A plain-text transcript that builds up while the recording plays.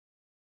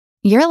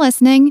You're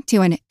listening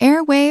to an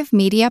Airwave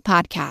Media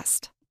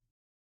Podcast.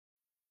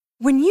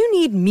 When you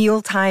need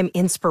mealtime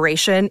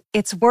inspiration,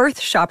 it's worth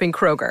shopping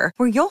Kroger,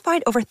 where you'll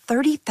find over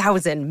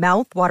 30,000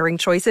 mouth-watering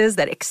choices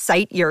that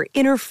excite your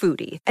inner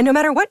foodie. And no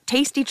matter what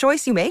tasty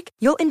choice you make,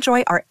 you'll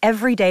enjoy our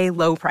everyday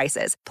low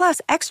prices, plus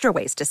extra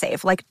ways to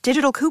save, like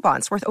digital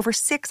coupons worth over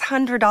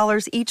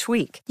 $600 each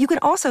week. You can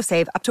also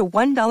save up to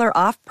 $1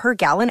 off per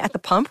gallon at the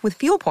pump with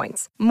fuel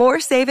points.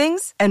 More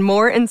savings and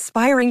more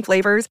inspiring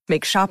flavors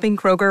make shopping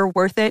Kroger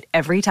worth it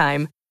every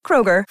time.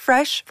 Kroger,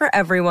 fresh for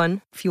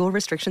everyone. Fuel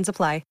restrictions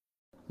apply.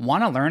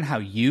 Want to learn how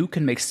you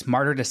can make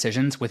smarter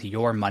decisions with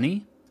your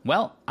money?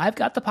 Well, I've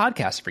got the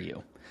podcast for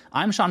you.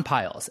 I'm Sean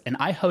Piles, and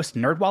I host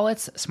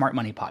NerdWallet's Smart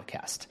Money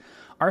Podcast.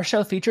 Our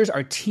show features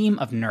our team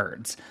of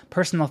nerds,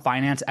 personal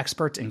finance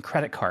experts in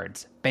credit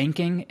cards,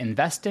 banking,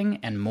 investing,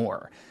 and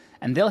more.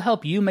 And they'll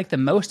help you make the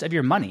most of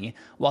your money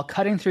while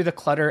cutting through the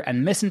clutter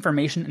and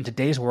misinformation in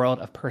today's world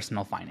of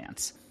personal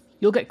finance.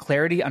 You'll get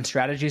clarity on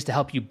strategies to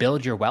help you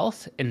build your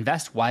wealth,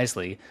 invest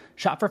wisely,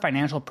 shop for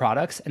financial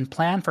products, and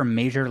plan for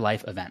major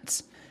life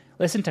events.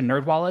 Listen to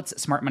NerdWallet's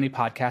Smart Money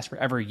Podcast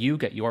wherever you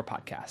get your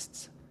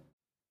podcasts.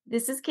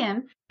 This is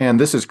Kim. And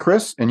this is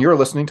Chris, and you're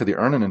listening to the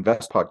Earn and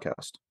Invest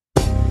podcast.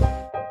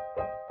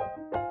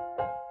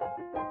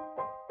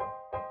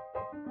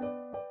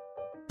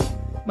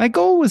 My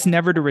goal was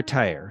never to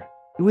retire.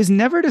 It was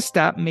never to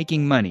stop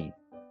making money.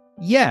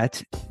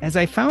 Yet, as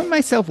I found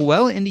myself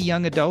well into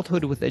young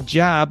adulthood with a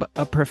job,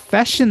 a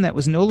profession that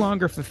was no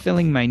longer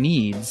fulfilling my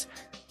needs,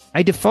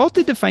 I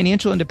defaulted to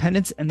financial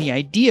independence and the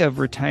idea of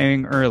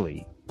retiring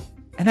early.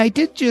 And I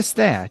did just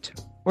that.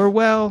 Or,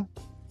 well,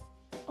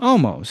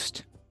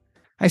 almost.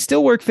 I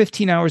still work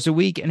 15 hours a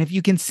week, and if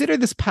you consider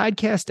this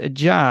podcast a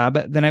job,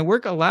 then I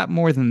work a lot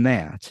more than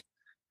that.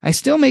 I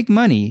still make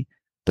money,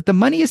 but the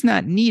money is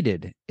not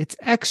needed. It's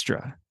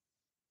extra.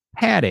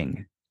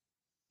 Padding.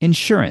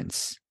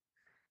 Insurance.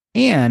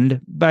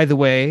 And, by the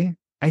way,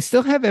 I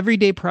still have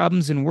everyday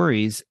problems and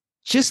worries,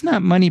 just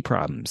not money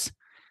problems.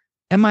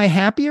 Am I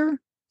happier?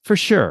 For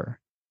sure.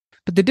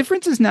 But the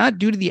difference is not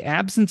due to the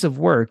absence of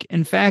work.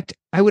 In fact,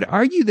 I would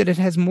argue that it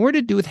has more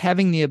to do with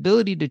having the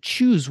ability to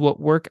choose what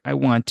work I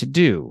want to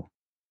do.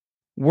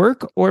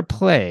 Work or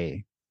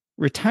play,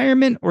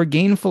 retirement or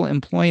gainful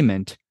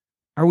employment,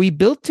 are we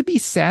built to be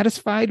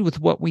satisfied with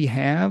what we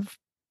have?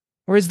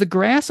 Or is the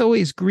grass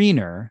always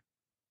greener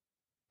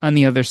on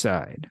the other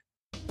side?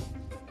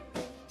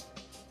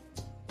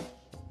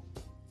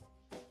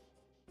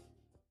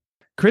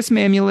 Chris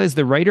Mamula is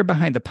the writer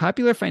behind the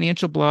popular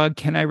financial blog,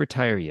 Can I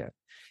Retire Yet?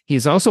 He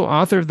is also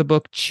author of the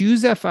book,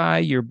 Choose FI,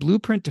 Your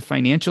Blueprint to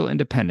Financial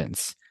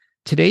Independence.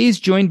 Today he's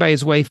joined by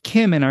his wife,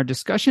 Kim, in our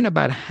discussion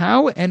about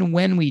how and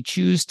when we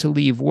choose to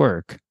leave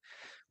work.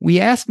 We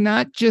ask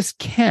not just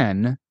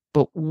can,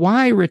 but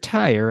why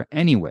retire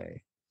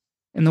anyway?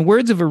 In the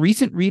words of a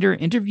recent reader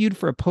interviewed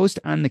for a post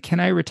on the Can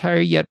I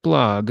Retire Yet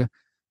blog,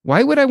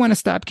 why would I want to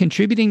stop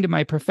contributing to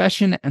my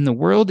profession and the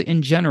world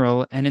in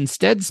general and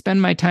instead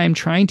spend my time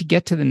trying to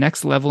get to the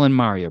next level in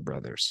Mario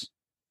Brothers?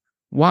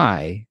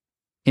 Why,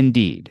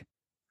 indeed.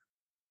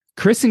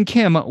 Chris and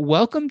Kim,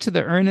 welcome to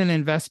the Earn and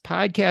Invest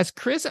podcast.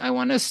 Chris, I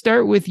want to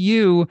start with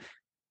you.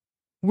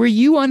 Were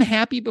you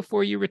unhappy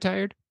before you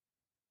retired?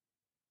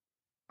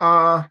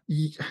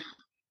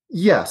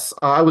 Yes,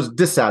 I was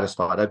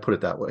dissatisfied. I'd put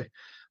it that way.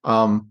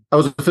 I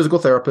was a physical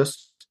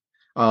therapist.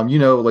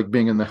 Like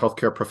being in the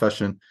healthcare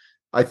profession,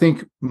 I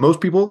think most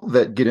people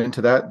that get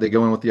into that, they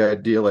go in with the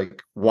idea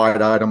like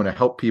wide-eyed, I'm going to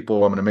help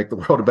people, I'm going to make the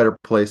world a better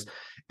place.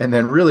 And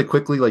then really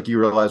quickly, like you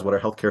realize what our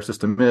healthcare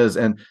system is.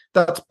 And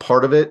that's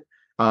part of it.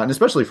 And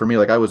especially for me,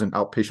 like I was an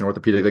outpatient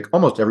orthopedic, like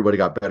almost everybody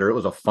got better. It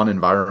was a fun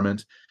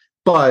environment,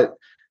 but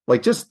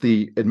like just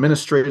the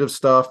administrative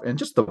stuff and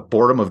just the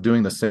boredom of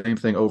doing the same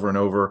thing over and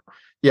over.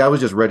 Yeah, I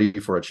was just ready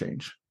for a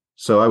change.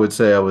 So I would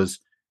say I was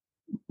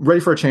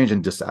ready for a change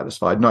and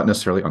dissatisfied, not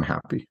necessarily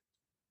unhappy.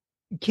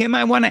 Kim,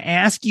 I want to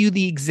ask you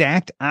the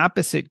exact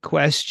opposite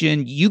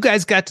question. You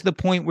guys got to the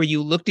point where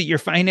you looked at your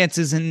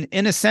finances and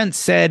in a sense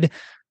said,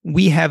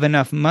 we have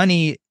enough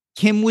money.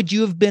 Kim, would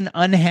you have been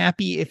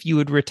unhappy if you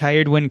had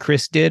retired when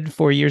Chris did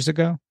 4 years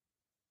ago?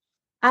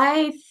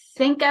 I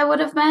think I would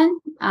have been.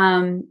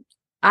 I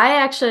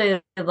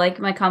actually like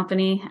my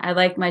company. I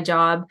like my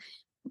job.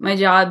 My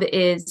job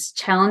is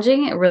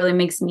challenging. It really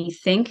makes me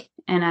think,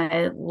 and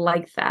I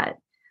like that.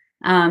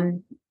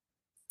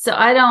 So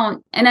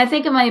I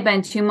think it might have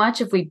been too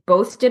much if we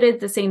both did it at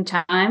the same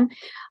time.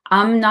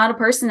 I'm not a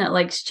person that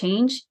likes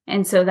change.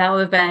 And so that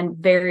would have been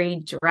very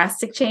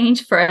drastic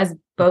change for us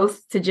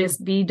both to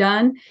just be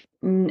done.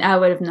 I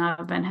would have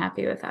not been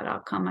happy with that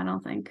outcome, I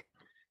don't think.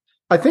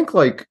 I think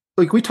like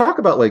we talk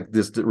about like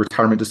this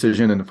retirement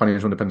decision and the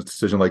financial independence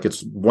decision, like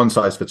it's one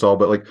size fits all,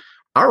 but like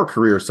our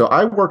career. So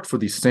I worked for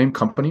the same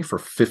company for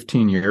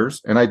 15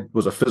 years and I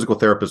was a physical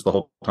therapist the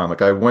whole time.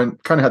 Like I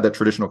had that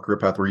traditional career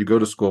path where you go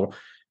to school,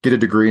 get a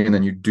degree, and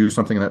then you do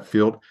something in that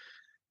field.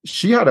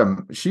 She had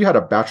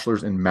a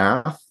bachelor's in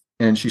math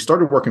and she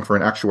started working for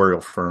an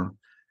actuarial firm.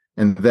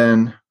 And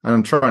then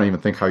I'm trying to even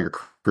think how your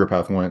career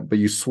path went, but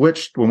you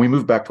switched when we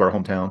moved back to our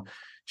hometown.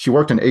 she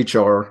worked in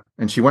HR,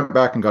 and she went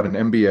back and got an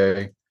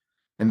MBA.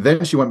 And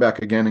then she went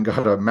back again and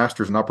got a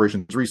master's in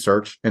operations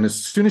research. And as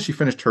soon as she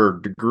finished her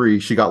degree,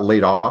 she got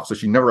laid off. So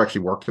she never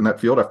actually worked in that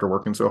field after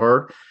working so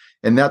hard.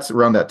 And that's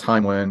around that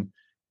time when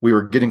we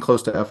were getting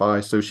close to FI.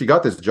 So she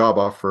got this job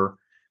offer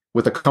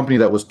with a company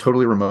that was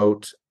totally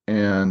remote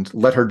and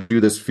let her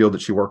do this field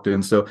that she worked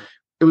in. So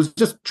it was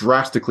just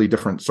drastically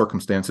different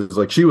circumstances.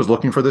 Like, she was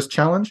looking for this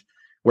challenge,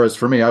 whereas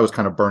for me, I was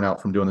kind of burnt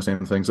out from doing the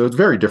same thing. So it's a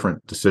very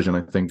different decision,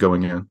 I think,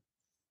 going in.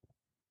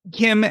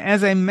 Kim,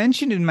 as I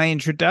mentioned in my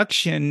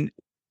introduction,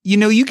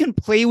 you can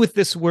play with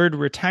this word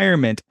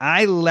retirement.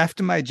 I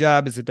left my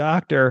job as a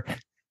doctor,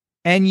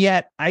 and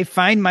yet I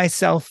find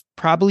myself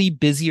probably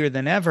busier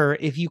than ever.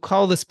 If you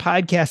call this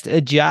podcast a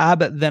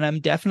job, then I'm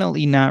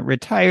definitely not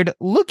retired.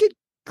 Look at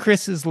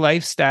Chris's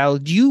lifestyle.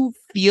 Do you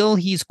feel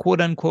he's quote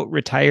unquote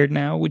retired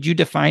now? Would you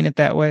define it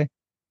that way?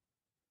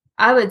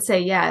 I would say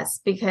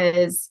yes,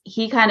 because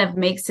he kind of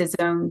makes his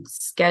own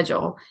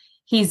schedule.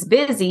 He's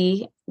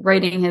busy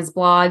writing his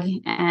blog,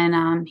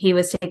 and he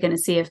was taking a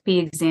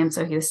CFP exam,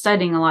 so he was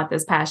studying a lot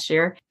this past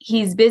year.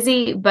 He's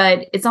busy,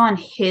 but it's on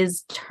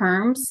his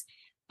terms,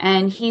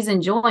 and he's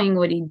enjoying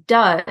what he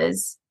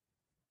does.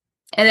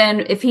 And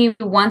then if he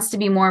wants to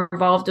be more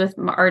involved with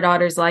our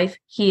daughter's life,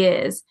 he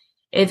is.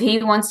 If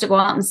he wants to go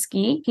out and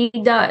ski, he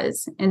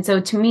does. And so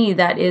to me,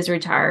 that is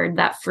retired,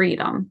 that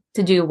freedom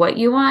to do what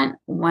you want,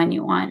 when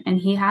you want, and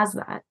he has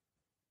that.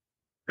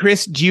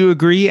 Chris, do you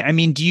agree? I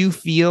mean, do you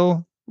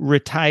feel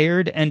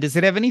retired, and does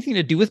it have anything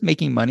to do with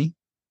making money?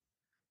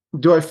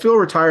 Do I feel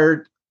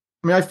retired?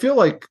 I mean, I feel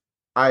like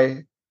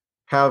I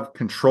have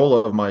control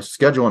of my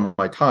schedule and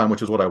my time,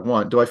 which is what I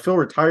want. Do I feel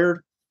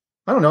retired?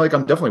 I don't know. Like,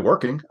 I'm definitely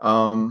working.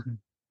 And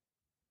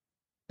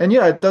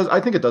yeah, it does. I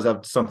think it does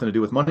have something to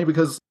do with money,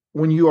 because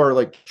when you are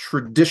like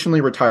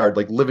traditionally retired,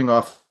 like living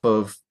off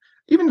of,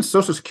 even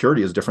Social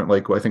Security is different.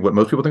 Like, I think what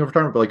most people think of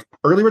retirement, but like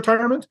early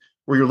retirement,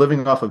 where you're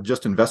living off of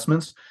just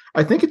investments,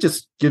 I think it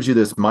just gives you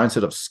this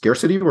mindset of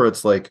scarcity, where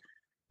it's like,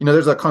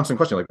 there's that constant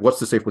question, like, what's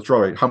the safe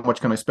withdrawal rate? How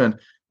much can I spend?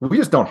 We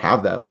just don't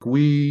have that.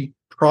 We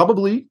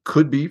probably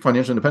could be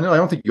financially independent. I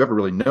don't think you ever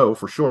really know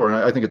for sure. And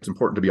I think it's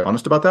important to be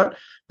honest about that.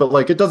 But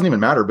like, it doesn't even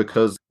matter,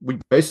 because we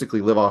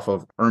basically live off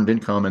of earned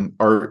income, and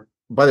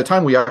by the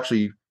time we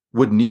actually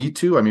would need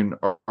to, I mean,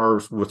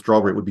 our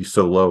withdrawal rate would be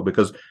so low,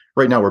 because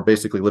right now we're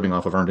basically living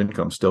off of earned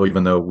income still,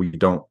 even though we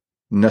don't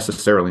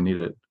necessarily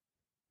need it.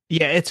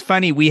 Yeah, it's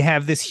funny. We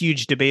have this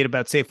huge debate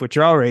about safe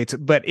withdrawal rates,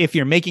 but if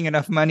you're making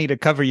enough money to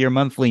cover your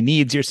monthly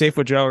needs, your safe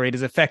withdrawal rate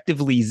is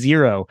effectively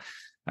zero,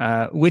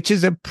 which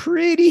is a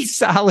pretty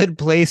solid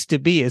place to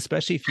be,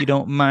 especially if you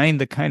don't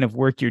mind the kind of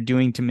work you're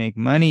doing to make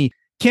money.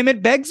 Kim,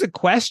 it begs a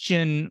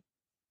question.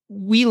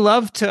 We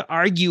love to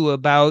argue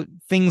about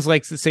things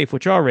like the safe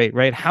withdrawal rate,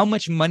 right? How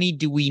much money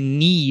do we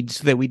need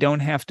so that we don't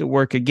have to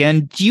work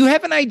again? Do you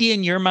have an idea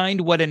in your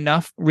mind what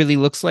enough really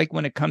looks like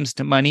when it comes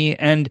to money?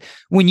 And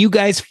when you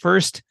guys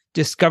first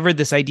discovered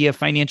this idea of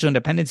financial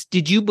independence,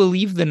 did you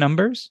believe the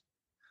numbers?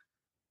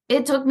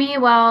 It took me a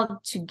while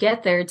to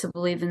get there to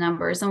believe the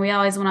numbers. And we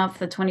always went off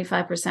the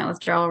 25%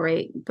 withdrawal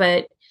rate,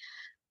 but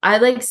I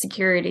like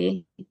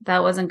security.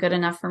 That wasn't good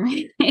enough for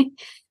me.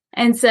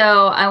 And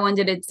so I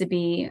wanted it to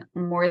be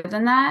more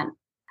than that.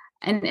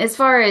 And as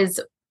far as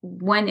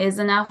when is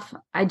enough,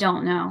 I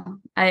don't know.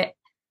 I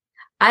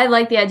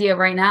like the idea of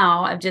right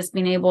now of just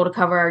being able to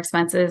cover our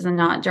expenses and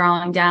not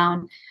drawing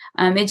down.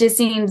 It just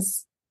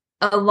seems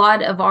a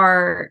lot of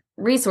our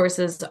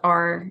resources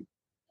are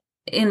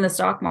in the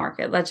stock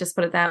market. Let's just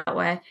put it that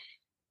way.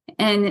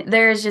 And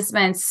there's just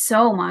been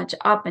so much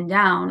up and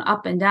down,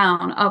 up and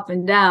down, up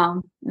and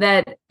down,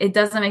 that it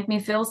doesn't make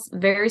me feel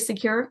very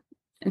secure.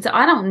 And so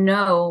I don't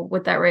know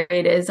what that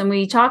rate is. And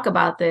we talk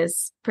about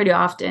this pretty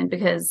often,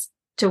 because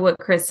to what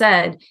Chris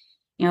said,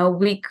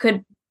 we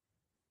could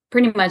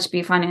pretty much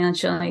be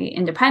financially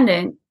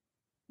independent,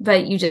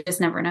 but you just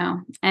never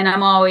know. And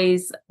I'm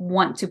always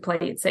want to play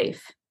it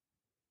safe.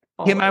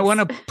 Kim, I want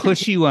to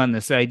push you on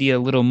this idea a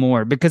little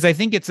more, because I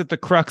think it's at the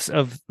crux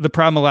of the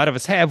problem a lot of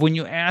us have. When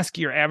you ask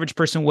your average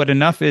person what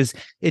enough is,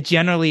 it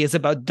generally is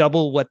about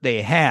double what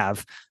they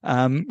have,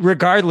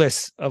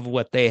 regardless of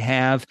what they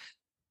have.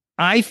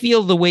 I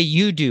feel the way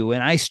you do,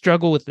 and I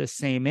struggle with the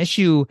same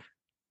issue.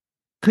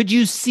 Could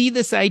you see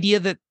this idea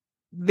that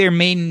there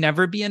may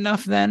never be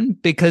enough then?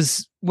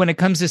 Because when it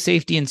comes to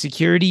safety and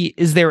security,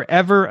 is there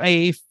ever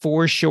a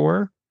for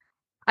sure?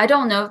 I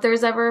don't know if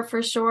there's ever a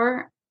for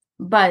sure,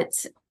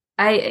 but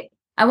I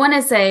want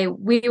to say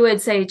we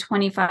would say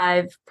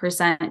 25%.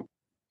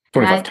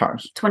 25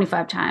 times.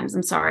 25 times.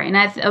 I'm sorry. And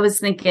I was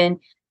thinking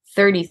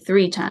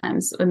 33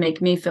 times would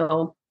make me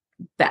feel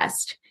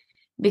best,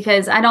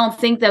 because I don't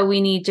think that we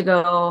need to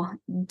go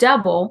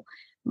double.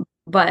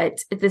 But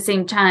at the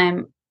same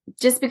time,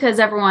 just because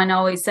everyone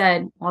always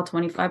said, well,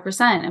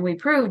 25%, and we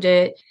proved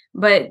it,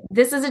 but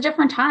this is a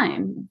different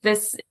time.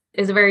 This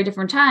is a very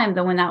different time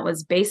than when that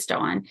was based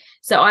on.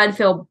 So I'd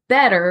feel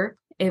better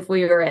if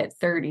we were at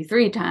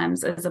 33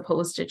 times as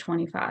opposed to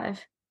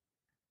 25.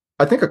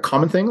 I think a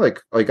common thing, like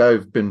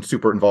I've been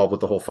super involved with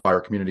the whole fire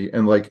community,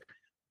 and like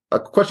a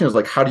question is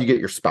like, how do you get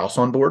your spouse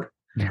on board?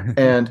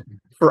 And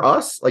for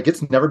us, like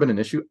it's never been an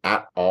issue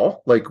at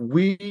all. Like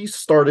we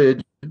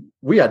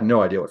had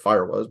no idea what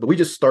FIRE was, but we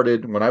just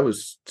started when I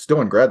was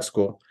still in grad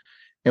school,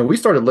 and we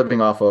started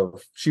living off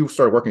of, she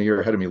started working a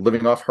year ahead of me,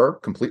 living off her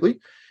completely.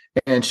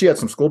 And she had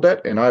some school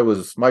debt, and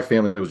my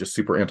family was just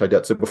super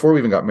anti-debt. So before we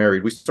even got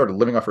married, we started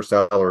living off her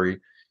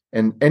salary,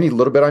 and any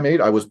little bit I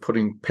made, I was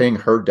paying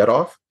her debt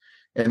off.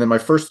 And then my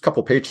first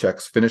couple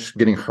paychecks finished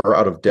getting her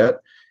out of debt.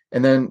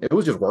 And then it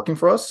was just working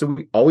for us. So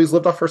we always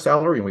lived off her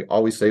salary, and we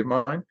always saved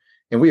mine,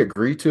 and we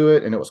agreed to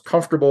it, and it was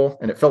comfortable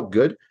and it felt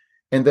good.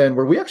 And then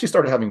where we actually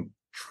started having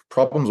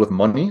problems with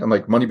money, and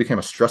like money became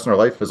a stress in our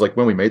life, is like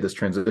when we made this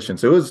transition.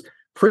 So it was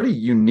pretty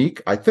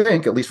unique, I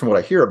think, at least from what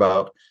I hear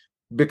about,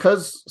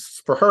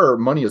 because for her,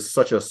 money is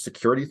such a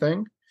security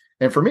thing.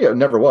 And for me, it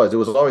never was. It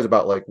was always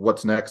about like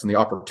what's next and the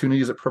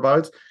opportunities it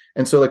provides.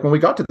 And so like when we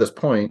got to this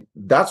point,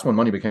 that's when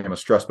money became a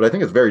stress. But I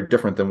think it's very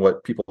different than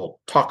what people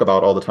talk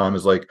about all the time,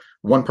 is like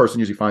one person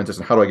usually finds this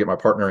and how do I get my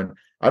partner? And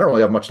I don't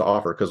really have much to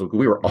offer because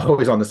we were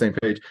always on the same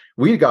page.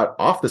 We got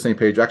off the same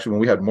page actually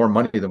when we had more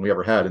money than we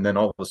ever had. And then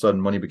all of a sudden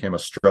money became a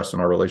stress in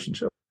our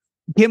relationship.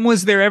 Kim,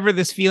 was there ever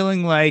this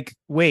feeling like,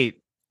 wait,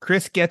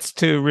 Chris gets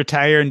to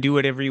retire and do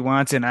whatever he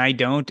wants and I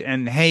don't,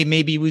 and hey,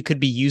 maybe we could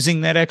be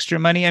using that extra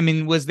money? I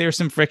mean, was there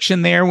some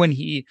friction there when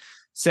he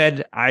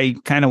said, I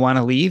kind of want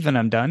to leave and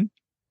I'm done?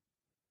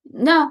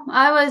 No,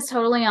 I was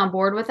totally on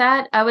board with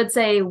that. I would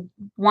say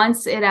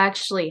once it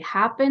actually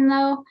happened,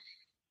 though,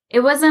 it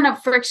wasn't a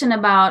friction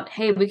about,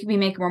 hey, we could be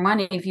making more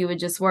money if you would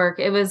just work.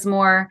 It was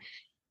more,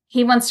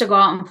 he wants to go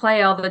out and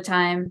play all the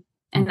time,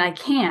 and I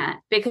can't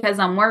because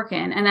I'm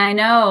working. And I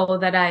know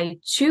that I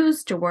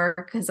choose to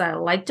work because I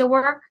like to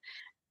work.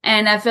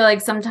 And I feel like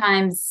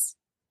sometimes,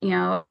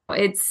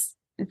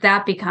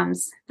 that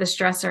becomes the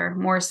stressor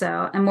more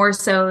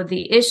so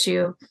the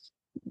issue,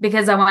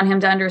 because I want him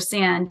to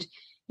understand,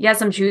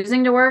 yes, I'm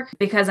choosing to work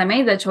because I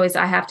made that choice.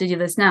 I have to do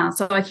this now.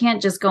 So I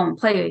can't just go and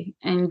play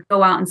and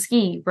go out and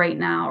ski right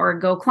now or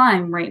go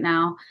climb right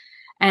now.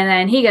 And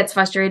then he gets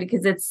frustrated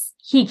because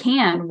he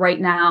can right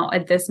now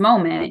at this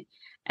moment.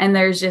 And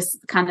there's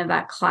just kind of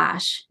that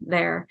clash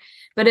there.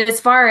 But as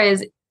far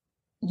as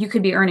you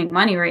could be earning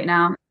money right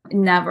now,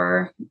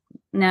 never.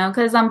 No,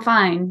 because I'm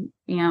fine,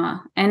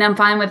 and I'm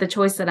fine with the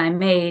choice that I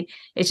made.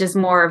 It's just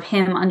more of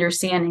him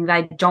understanding that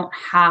I don't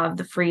have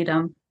the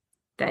freedom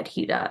that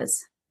he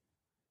does.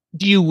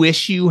 Do you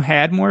wish you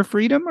had more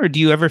freedom, or do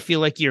you ever feel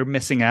like you're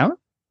missing out?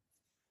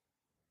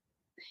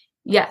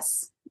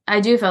 Yes, I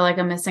do feel like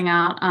I'm missing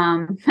out.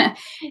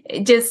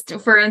 Just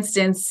for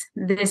instance,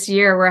 this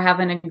year we're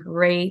having a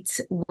great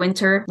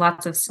winter,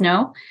 lots of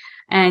snow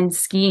and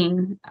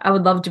skiing. I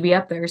would love to be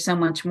up there so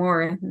much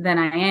more than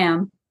I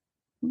am,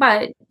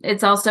 but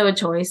it's also a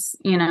choice,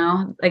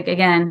 like,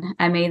 again,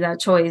 I made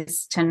that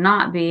choice to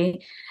not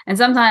be. And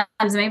sometimes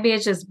maybe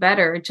it's just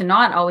better to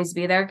not always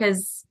be there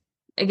because,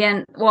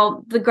 again,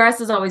 well, the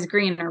grass is always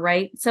greener,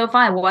 right? So if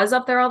I was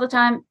up there all the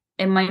time,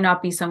 it might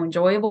not be so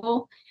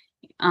enjoyable.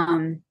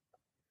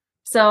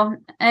 So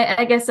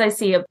I guess I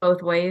see it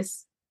both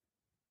ways.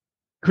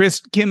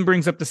 Chris, Kim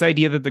brings up this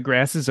idea that the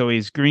grass is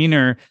always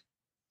greener.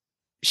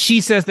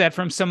 She says that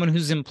from someone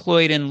who's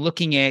employed and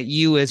looking at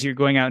you as you're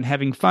going out and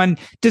having fun.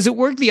 Does it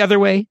work the other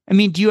way? I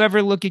mean, do you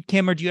ever look at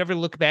Kim, or do you ever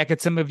look back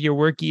at some of your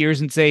work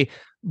years and say,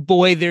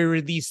 boy, there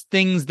were these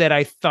things that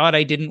I thought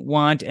I didn't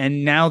want,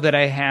 and now that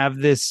I have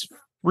this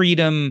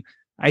freedom,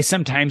 I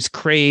sometimes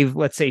crave,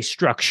 let's say,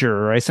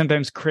 structure, or I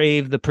sometimes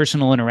crave the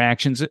personal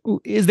interactions.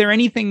 Is there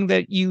anything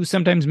that you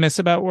sometimes miss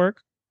about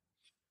work?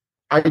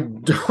 I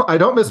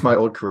don't miss my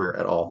old career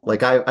at all.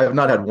 Like I have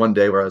not had one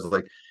day where I was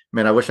like,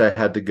 man, I wish I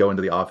had to go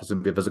into the office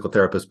and be a physical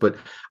therapist, but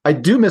I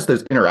do miss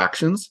those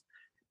interactions.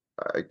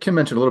 Kim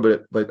mentioned a little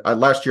bit, but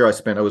last year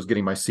I was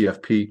getting my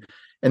CFP,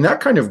 and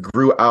that kind of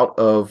grew out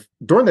of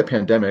during the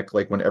pandemic,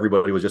 like when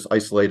everybody was just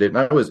isolated, and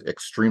I was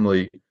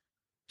extremely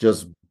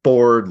just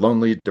bored,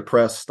 lonely,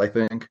 depressed, I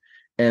think.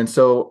 And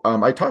so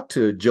I talked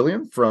to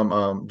Jillian from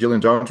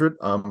Jillian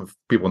Johnsrud,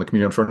 people in the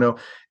community I'm sure know.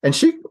 And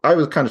I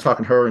was kind of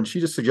talking to her, and she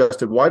just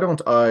suggested, why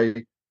don't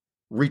I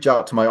reach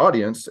out to my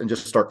audience and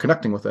just start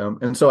connecting with them?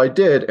 And so I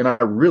did, and I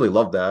really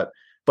loved that.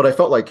 But I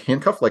felt like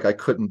handcuffed, like I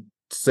couldn't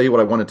say what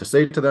I wanted to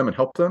say to them and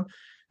help them.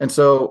 And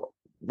so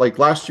like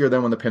last year,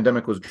 then when the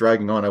pandemic was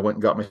dragging on, I went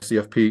and got my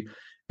CFP.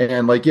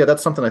 And like, yeah,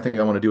 that's something I think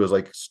I want to do, is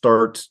like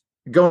start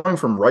going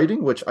from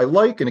writing, which I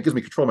like, and it gives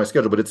me control of my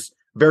schedule, but it's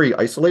very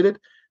isolated,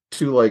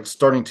 to like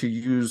starting to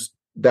use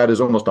that as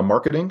almost a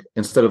marketing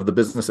instead of the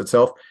business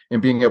itself, and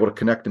being able to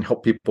connect and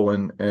help people.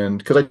 And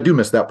because I do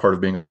miss that part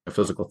of being a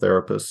physical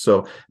therapist.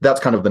 So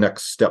that's kind of the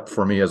next step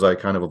for me as I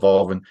kind of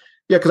evolve. And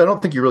yeah, because I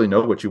don't think you really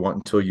know what you want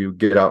until you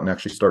get out and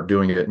actually start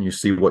doing it, and you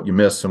see what you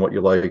miss and what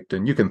you liked,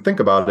 and you can think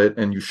about it,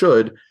 and you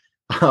should,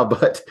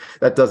 but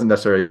that doesn't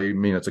necessarily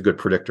mean it's a good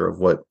predictor of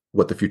what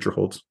the future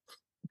holds.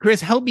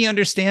 Chris, help me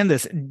understand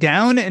this.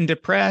 Down and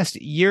depressed,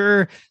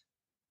 you're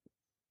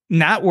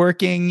not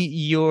working,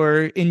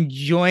 you're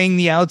enjoying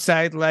the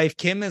outside life.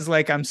 Kim is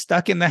like, I'm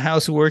stuck in the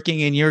house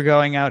working, and you're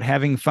going out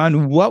having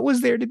fun. What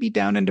was there to be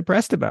down and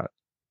depressed about?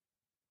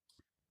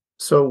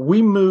 So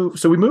we moved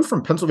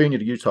from Pennsylvania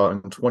to Utah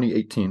in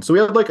 2018. So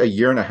we had like a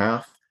year and a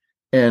half,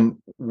 and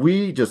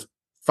we just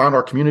found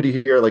our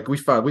community here. Like we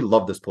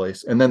love this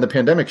place. And then the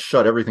pandemic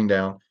shut everything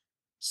down.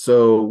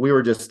 So we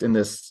were just in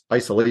this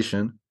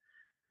isolation.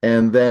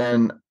 And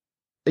then,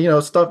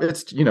 stuff,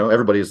 it's,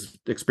 everybody's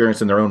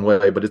experienced in their own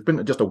way, but it's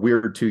been just a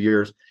weird 2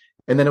 years.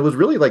 And then it was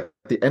really like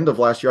the end of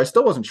last year. I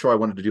still wasn't sure I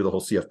wanted to do the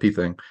whole CFP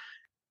thing.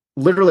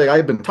 Literally, I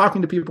had been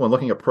talking to people and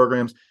looking at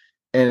programs,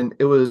 and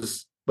it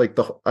was like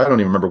I don't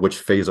even remember which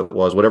phase it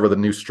was, whatever the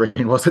new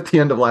strain was at the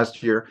end of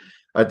last year,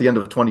 at the end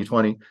of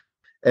 2020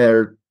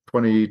 or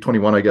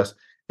 2021, I guess.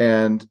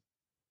 And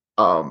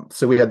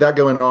so we had that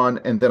going on.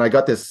 And then I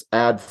got this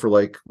ad for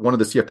like one of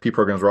the CFP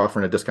programs were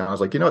offering a discount. I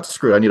was like, it's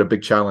screwed. I need a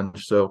big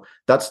challenge. So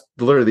that's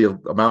literally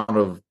the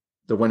amount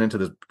that went into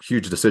this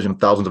huge decision,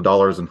 thousands of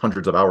dollars and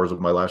hundreds of hours of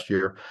my last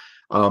year.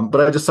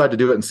 But I decided to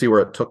do it and see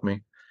where it took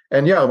me.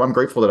 And yeah, I'm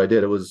grateful that I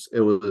did. It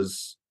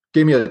was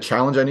gave me a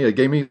challenge I need. It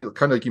gave me,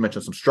 kind of like you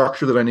mentioned, some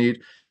structure that I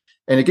need.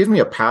 And it gives me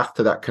a path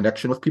to that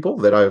connection with people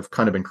that I've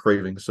kind of been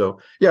craving.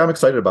 So yeah, I'm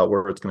excited about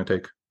where it's going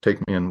to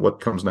take me and what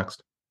comes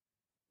next.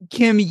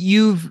 Kim,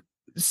 you've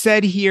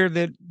said here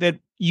that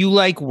you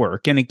like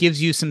work and it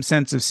gives you some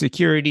sense of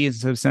security and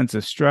some sense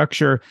of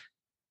structure.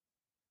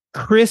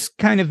 Chris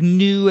kind of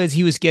knew as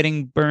he was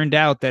getting burned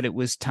out that it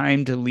was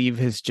time to leave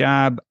his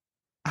job.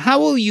 How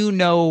will you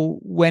know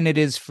when it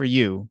is for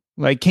you?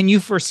 Like, can you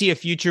foresee a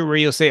future where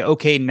you'll say,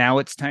 okay, now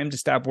it's time to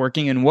stop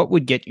working? And what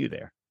would get you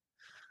there?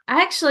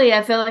 Actually,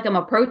 I feel like I'm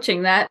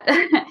approaching that.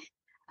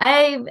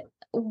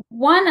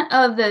 One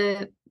of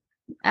the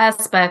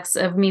aspects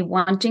of me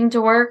wanting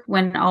to work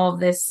when all of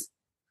this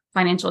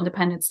financial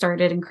independence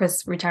started and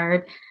Chris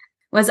retired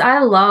was I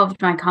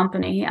loved my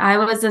company. I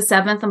was the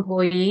seventh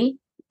employee.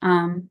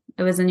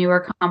 It was a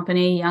newer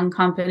company, young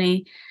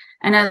company,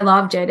 and I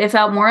loved it. It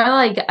felt more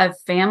like a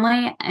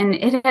family, and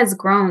it has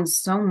grown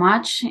so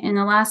much in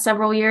the last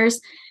several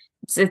years.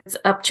 It's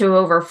up to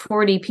over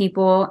 40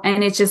 people,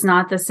 and it's just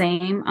not the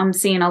same. I'm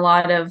seeing a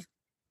lot of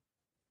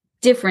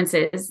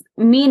differences,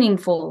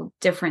 meaningful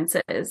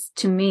differences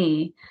to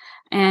me.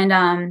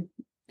 And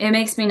it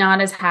makes me not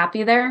as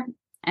happy there.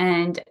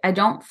 And I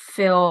don't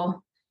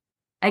feel,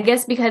 I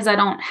guess because I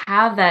don't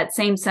have that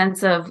same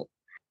sense of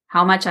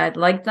how much I'd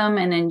like them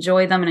and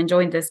enjoy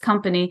this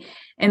company,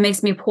 it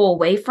makes me pull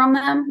away from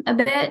them a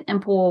bit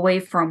and pull away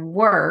from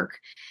work.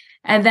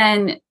 And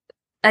then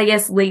I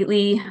guess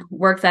lately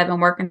work that I've been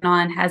working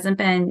on hasn't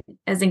been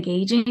as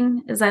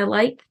engaging as I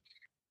like.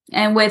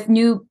 And with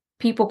new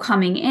people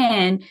coming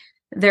in,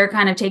 they're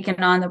kind of taking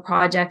on the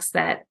projects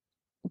that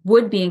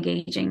would be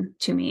engaging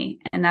to me.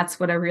 And that's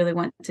what I really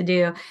want to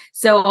do.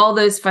 So all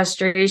those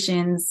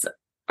frustrations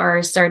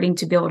are starting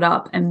to build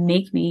up and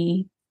make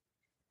me,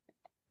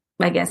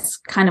 I guess,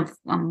 kind of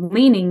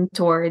leaning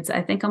towards,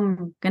 I think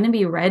I'm going to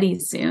be ready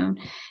soon.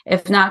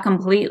 If not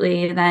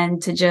completely, then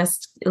to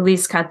just at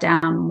least cut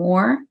down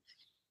more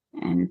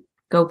and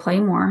go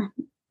play more.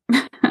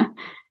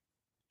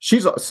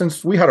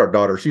 Since we had our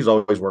daughter, she's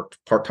always worked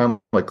part-time,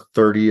 like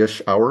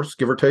 30-ish hours,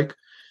 give or take.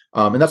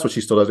 And that's what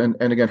she still does. And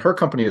again, her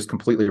company is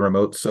completely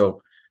remote.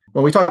 So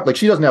when we talk, like,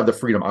 she doesn't have the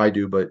freedom I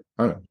do, but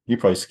I don't know, you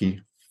probably ski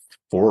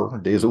 4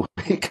 days a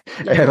week.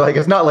 And like,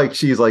 it's not like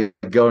she's like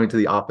going to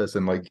the office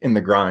and like in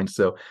the grind.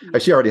 So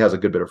she already has a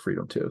good bit of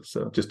freedom too.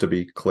 So just to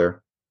be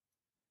clear.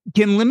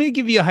 Kim, let me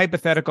give you a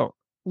hypothetical.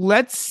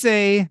 Let's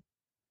say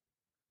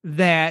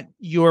that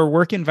your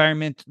work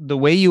environment, the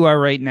way you are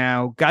right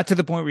now, got to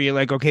the point where you're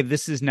like, okay,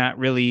 this is not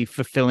really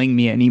fulfilling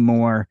me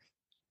anymore.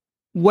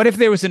 What if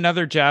there was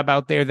another job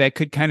out there that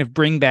could kind of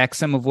bring back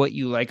some of what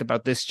you like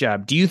about this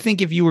job? Do you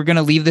think if you were going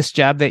to leave this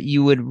job that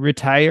you would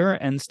retire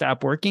and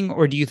stop working?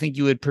 Or do you think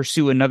you would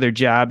pursue another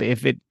job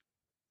if it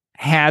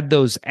had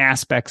those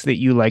aspects that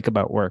you like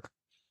about work?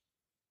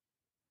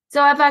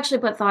 So I've actually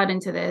put thought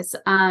into this.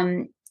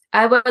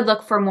 I would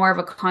look for more of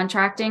a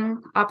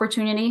contracting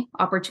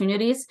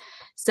opportunities.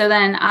 So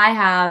then I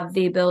have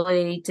the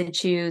ability to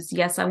choose,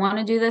 yes, I want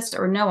to do this,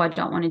 or no, I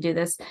don't want to do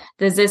this.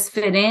 Does this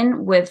fit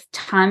in with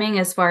timing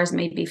as far as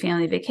maybe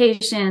family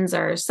vacations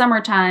or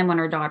summertime when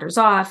our daughter's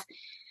off?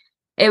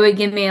 It would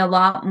give me a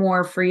lot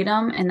more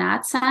freedom in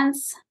that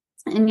sense.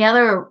 And the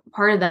other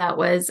part of that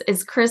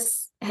is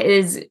Chris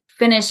is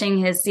finishing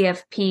his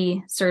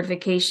CFP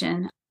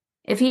certification.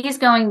 If he's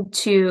going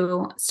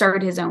to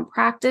start his own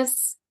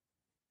practice,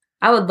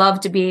 I would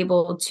love to be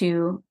able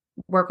to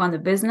work on the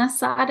business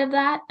side of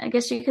that, I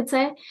guess you could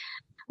say.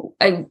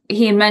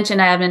 He had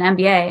mentioned I have an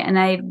MBA, and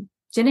I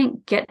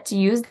didn't get to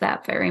use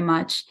that very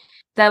much.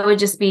 That would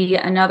just be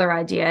another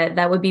idea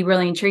that would be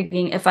really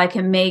intriguing if I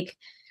can make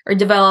or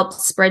develop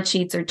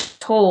spreadsheets or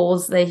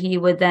tools that he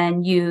would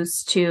then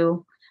use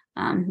to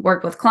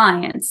work with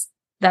clients.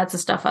 That's the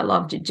stuff I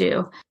love to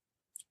do.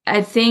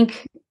 I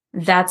think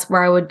that's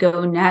where I would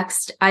go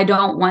next. I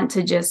don't want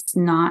to just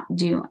not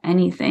do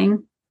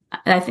anything.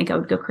 I think I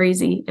would go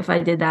crazy if I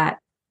did that.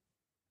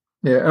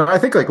 Yeah, and I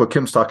think like what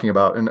Kim's talking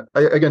about, and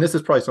again, this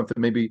is probably something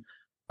maybe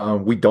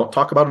we don't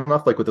talk about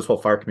enough, like with this whole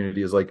fire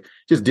community, is like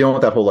just dealing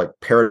with that whole like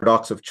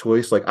paradox of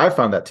choice. Like I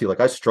found that too.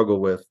 Like I struggle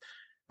with,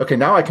 okay,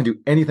 now I can do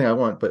anything I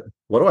want, but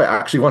what do I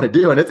actually want to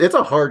do? And it's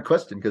a hard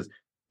question because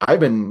I've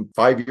been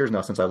 5 years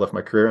now since I left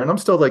my career, and I'm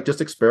still like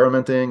just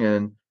experimenting.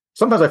 And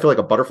sometimes I feel like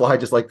a butterfly,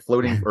 just like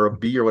floating, or a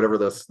bee or whatever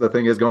the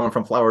thing is, going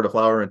from flower to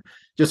flower and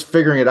just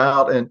figuring it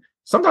out. And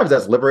sometimes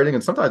that's liberating,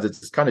 and sometimes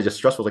it's kind of just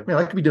stressful. Like, man,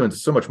 I could be doing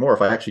so much more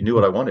if I actually knew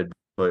what I wanted.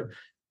 But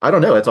I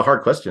don't know. It's a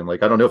hard question.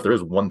 Like, I don't know if there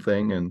is one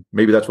thing, and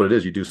maybe that's what it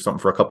is. You do something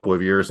for a couple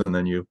of years and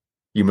then you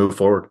move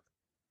forward.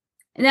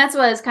 And that's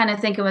what I was kind of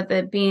thinking with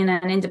it being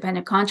an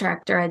independent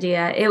contractor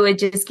idea. It would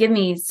just give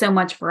me so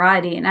much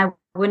variety, and I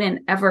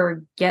wouldn't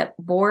ever get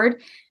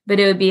bored, but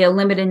it would be a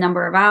limited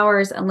number of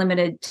hours, a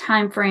limited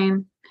time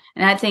frame.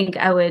 And I think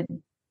I would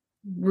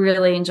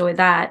really enjoy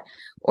that.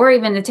 Or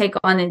even to take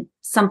on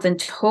something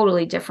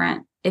totally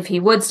different if he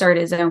would start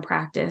his own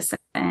practice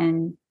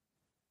and,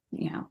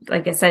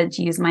 like I said,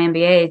 to use my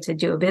MBA to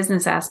do a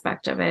business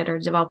aspect of it or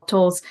develop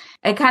tools.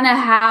 I kind of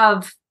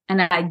have an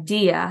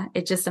idea.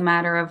 It's just a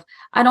matter of,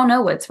 I don't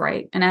know what's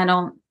right. And I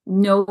don't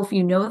know if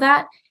you know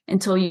that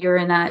until you're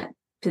in that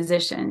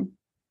position.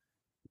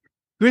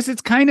 Chris,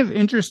 it's kind of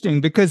interesting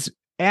because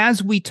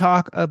as we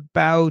talk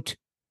about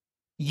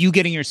you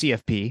getting your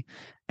CFP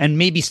and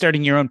maybe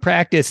starting your own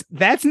practice,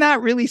 that's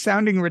not really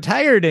sounding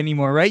retired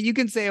anymore, right? You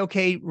can say,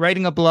 okay,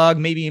 writing a blog,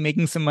 maybe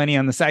making some money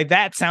on the side.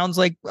 That sounds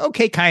like,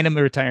 okay, kind of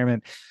a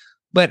retirement.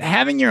 But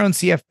having your own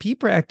CFP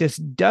practice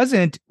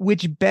doesn't,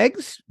 which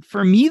begs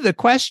for me the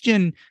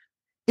question,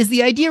 is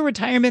the idea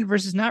retirement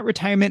versus not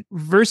retirement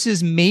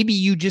versus maybe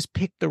you just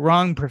picked the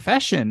wrong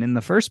profession in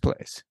the first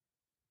place?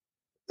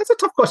 That's a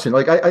tough question.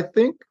 Like, I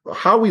think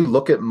how we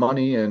look at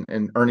money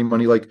and earning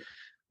money, like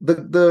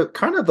the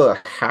kind of the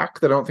hack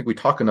that I don't think we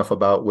talk enough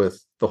about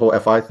with the whole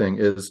FI thing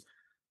is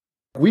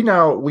we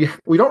don't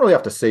really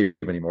have to save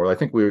anymore. I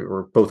think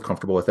we're both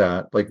comfortable with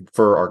that. Like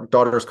for our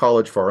daughter's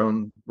college, for our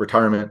own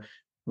retirement,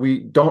 we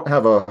don't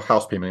have a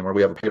house payment anymore.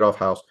 We have a paid off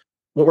house.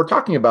 What we're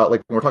talking about,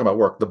 like when we're talking about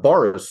work, the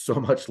bar is so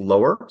much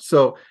lower.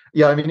 So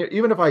yeah, I mean,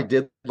 even if I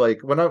did,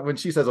 like when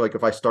she says, like,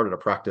 if I started a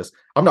practice,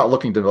 I'm not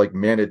looking to like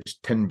manage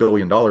 $10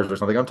 billion or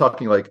something. I'm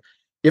talking like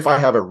if I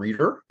have a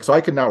reader, so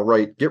I can now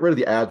get rid of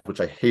the ads,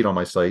 which I hate on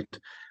my site,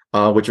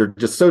 which are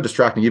just so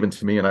distracting even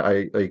to me. And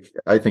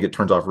I think it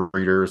turns off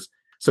readers.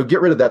 So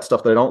get rid of that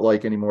stuff that I don't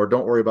like anymore.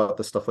 Don't worry about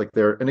the stuff like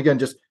there. And again,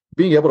 just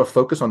being able to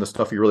focus on the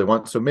stuff you really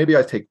want. So maybe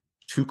I take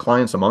 2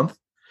 clients a month.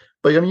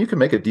 But I mean, you can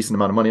make a decent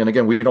amount of money. And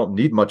again, we don't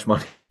need much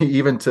money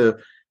even to,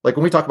 like,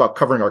 when we talk about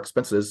covering our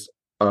expenses,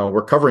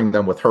 we're covering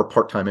them with her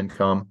part-time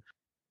income.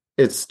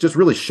 It's just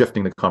really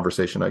shifting the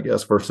conversation, I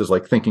guess, versus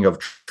like thinking of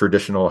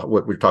traditional,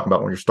 what we're talking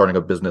about when you're starting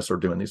a business or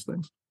doing these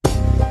things.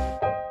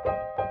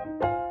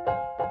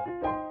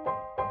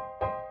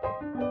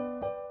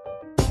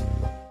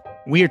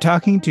 We are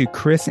talking to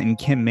Chris and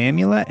Kim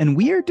Mamula, and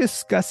we are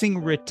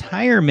discussing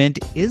retirement.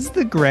 Is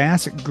the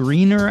grass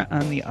greener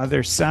on the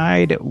other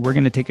side? We're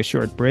going to take a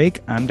short break.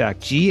 I'm Doc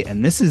G,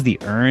 and this is the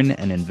Earn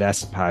and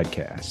Invest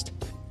podcast.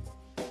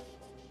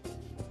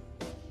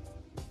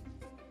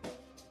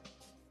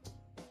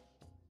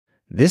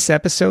 This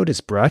episode is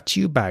brought to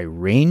you by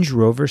Range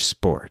Rover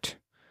Sport.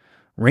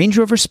 Range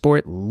Rover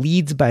Sport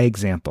leads by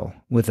example.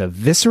 With a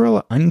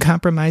visceral,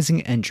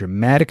 uncompromising, and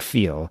dramatic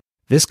feel,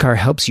 this car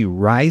helps you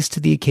rise to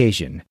the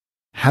occasion.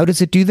 How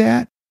does it do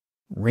that?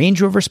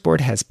 Range Rover Sport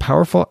has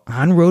powerful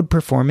on-road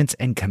performance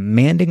and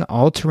commanding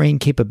all-terrain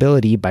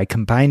capability by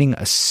combining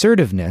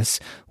assertiveness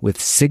with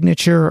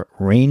signature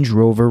Range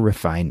Rover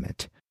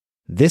refinement.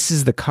 This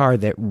is the car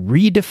that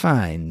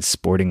redefines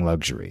sporting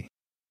luxury.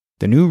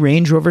 The new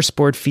Range Rover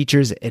Sport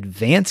features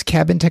advanced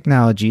cabin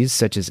technologies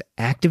such as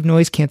active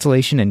noise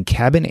cancellation and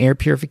cabin air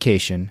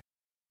purification,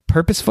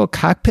 purposeful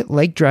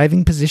cockpit-like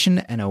driving position,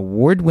 and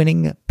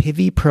award-winning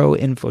Pivi Pro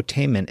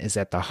infotainment is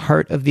at the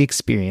heart of the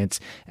experience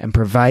and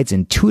provides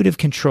intuitive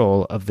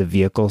control of the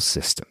vehicle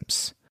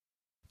systems.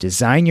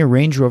 Design your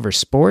Range Rover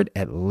Sport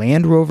at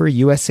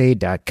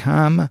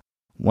LandRoverUSA.com.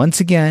 Once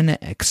again,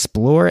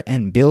 explore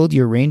and build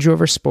your Range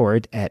Rover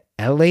Sport at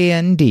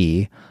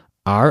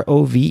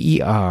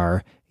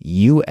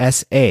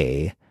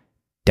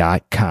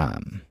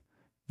LandRoverUSA.com.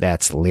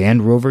 That's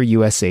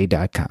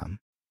LandRoverUSA.com.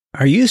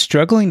 Are you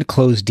struggling to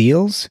close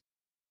deals?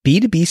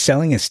 B2B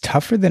selling is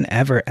tougher than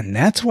ever, and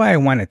that's why I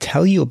want to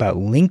tell you about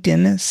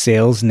LinkedIn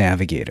Sales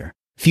Navigator.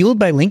 Fueled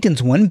by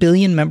LinkedIn's 1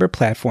 billion member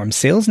platform,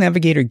 Sales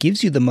Navigator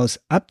gives you the most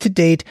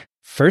up-to-date,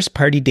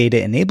 first-party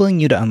data, enabling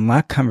you to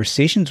unlock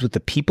conversations with the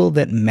people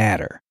that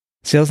matter.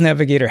 Sales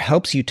Navigator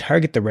helps you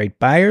target the right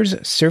buyers,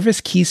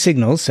 surface key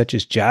signals such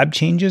as job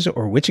changes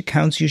or which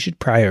accounts you should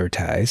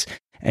prioritize,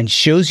 and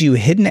shows you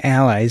hidden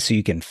allies so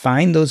you can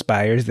find those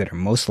buyers that are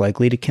most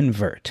likely to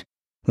convert.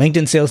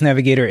 LinkedIn Sales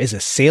Navigator is a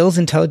sales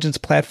intelligence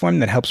platform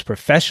that helps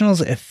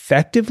professionals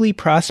effectively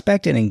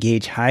prospect and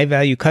engage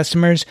high-value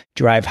customers,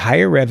 drive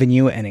higher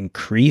revenue, and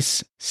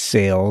increase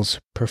sales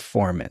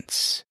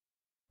performance.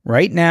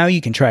 Right now,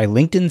 you can try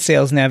LinkedIn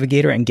Sales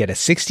Navigator and get a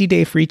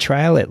 60-day free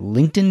trial at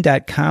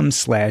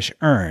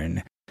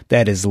linkedin.com/earn.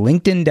 That is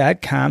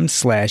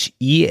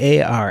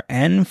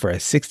linkedin.com/EARN for a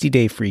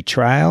 60-day free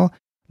trial.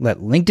 Let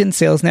LinkedIn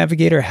Sales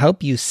Navigator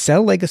help you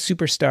sell like a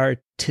superstar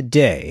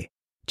today.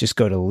 Just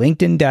go to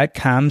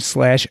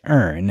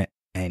linkedin.com/earn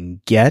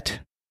and get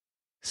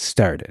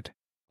started.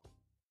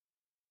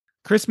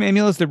 Chris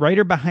Mamula is the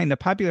writer behind the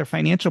popular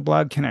financial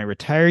blog, Can I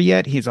Retire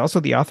Yet? He's also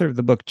the author of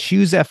the book,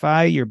 Choose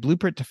FI, Your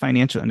Blueprint to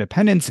Financial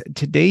Independence.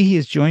 Today, he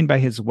is joined by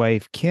his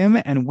wife,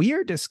 Kim, and we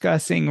are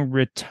discussing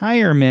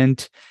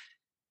retirement.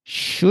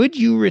 Should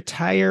you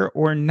retire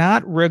or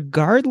not,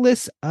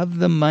 regardless of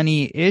the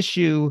money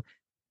issue?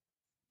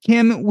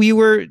 Kim, we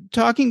were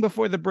talking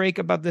before the break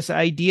about this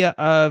idea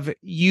of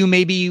you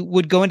maybe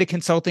would go into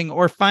consulting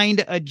or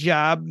find a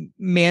job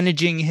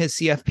managing his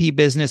CFP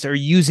business or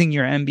using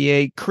your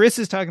MBA. Chris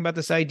is talking about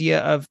this idea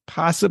of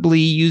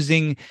possibly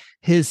using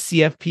his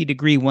CFP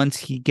degree once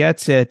he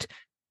gets it.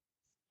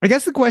 I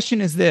guess the question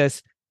is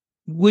this: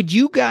 would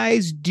you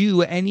guys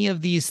do any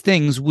of these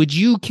things? Would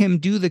you, Kim,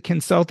 do the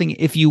consulting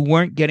if you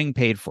weren't getting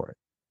paid for it?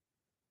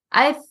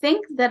 I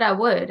think that I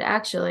would,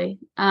 actually.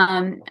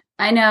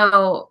 I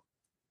know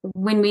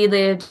when we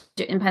lived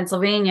in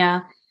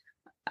Pennsylvania,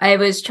 I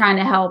was trying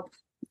to help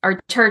our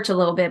church a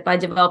little bit by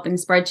developing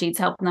spreadsheets,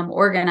 helping them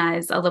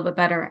organize a little bit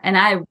better. And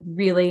I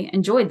really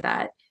enjoyed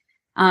that.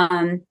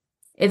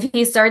 If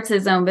he starts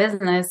his own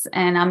business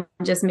and I'm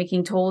just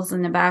making tools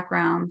in the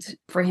background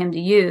for him to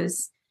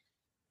use,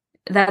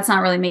 that's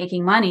not really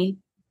making money,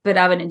 but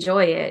I would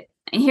enjoy it.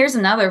 And here's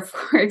another,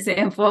 for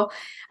example.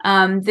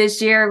 This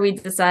year we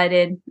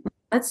decided,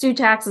 let's do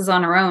taxes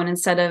on our own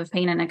instead of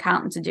paying an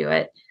accountant to do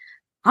it.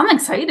 I'm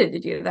excited to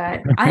do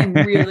that. I'm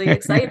really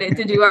excited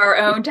to do our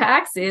own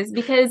taxes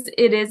because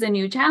it is a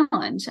new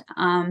challenge.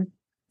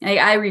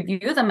 I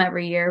review them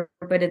every year,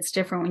 but it's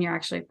different when you're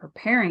actually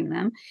preparing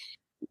them.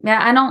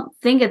 Yeah, I don't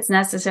think it's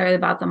necessarily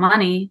about the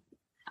money,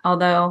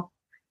 although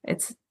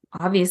it's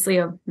obviously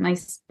a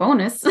nice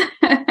bonus.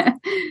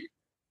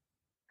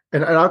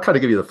 And I'll kind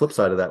of give you the flip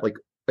side of that. Like,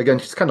 again,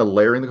 just kind of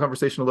layering the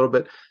conversation a little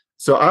bit.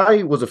 So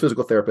I was a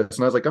physical therapist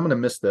and I was like, I'm going to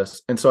miss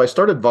this. And so I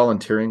started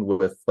volunteering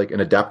with like an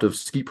adaptive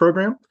ski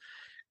program.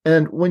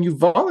 And when you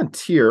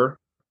volunteer,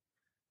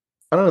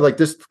 I don't know, like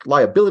there's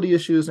liability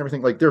issues and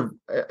everything like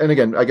and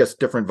again, I guess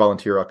different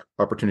volunteer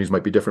opportunities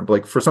might be different, but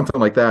like for something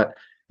like that,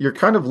 you're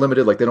kind of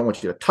limited. Like they don't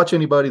want you to touch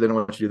anybody. They don't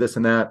want you to do this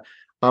and that.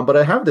 But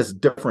I have this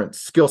different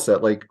skill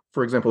set. Like,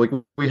 for example, like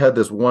we had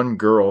this one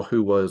girl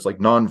who was like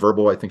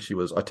nonverbal. I think she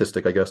was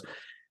autistic, I guess.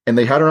 And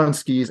they had her on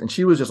skis and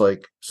she was just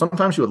like,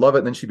 sometimes she would love it.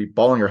 And then she'd be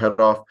bawling her head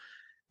off.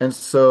 And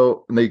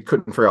they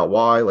couldn't figure out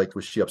why, like,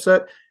 was she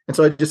upset? And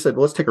so I just said,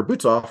 well, let's take her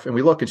boots off. And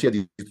we look and she had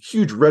these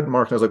huge red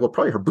marks. And I was like, well,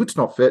 probably her boots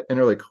don't fit. And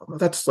they're like, oh,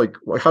 that's like,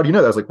 how do you know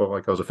that? I was like, well,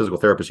 like I was a physical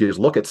therapist. You just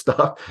look at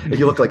stuff and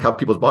you look like how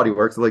people's body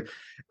works. Like,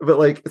 but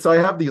like, so I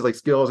have these like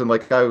skills and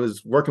like I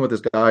was working with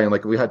this guy and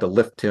like we had to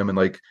lift him and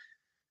like,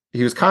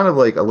 he was kind of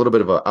like a little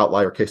bit of an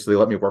outlier case. So they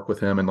let me work with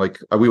him and like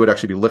we would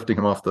actually be lifting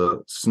him off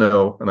the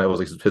snow. And that was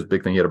like his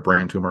big thing. He had a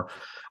brain tumor.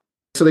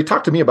 So they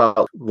talked to me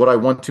about what I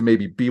want to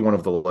maybe be one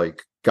of the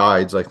like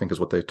guides, I think is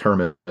what the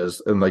term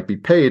is, and like be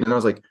paid. And I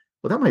was like,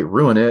 well, that might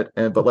ruin it.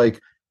 But like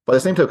by the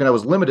same token, I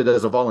was limited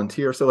as a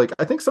volunteer. So like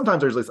I think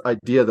sometimes there's this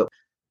idea that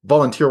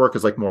volunteer work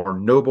is like more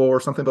noble or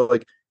something. But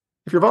like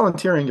if you're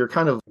volunteering, you're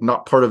kind of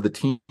not part of the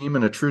team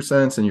in a true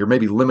sense, and you're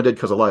maybe limited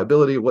because of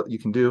liability, what you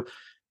can do.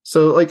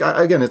 So like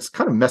again, it's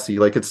kind of messy.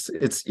 Like it's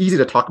easy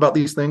to talk about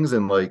these things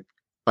in like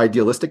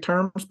idealistic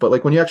terms, but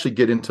like when you actually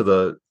get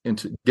into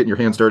getting your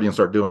hands dirty and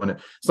start doing it,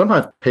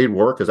 sometimes paid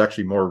work is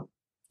actually more,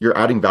 you're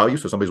adding value,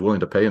 so somebody's willing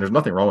to pay, and there's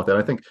nothing wrong with that.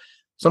 I think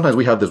sometimes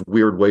we have this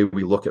weird way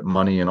we look at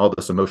money and all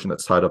this emotion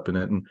that's tied up in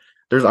it, and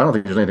I don't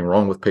think there's anything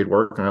wrong with paid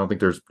work, and I don't think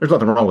there's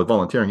nothing wrong with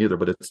volunteering either,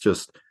 but it's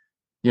just,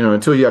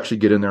 until you actually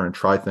get in there and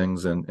try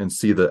things and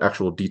see the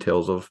actual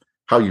details of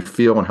how you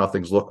feel and how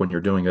things look when you're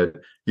doing it,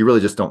 you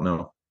really just don't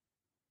know.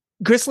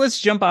 Chris, let's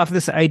jump off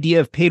this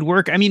idea of paid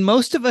work. I mean,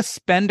 most of us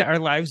spend our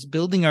lives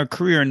building our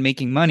career and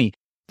making money.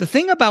 The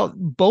thing about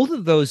both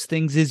of those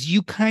things is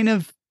you kind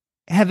of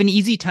have an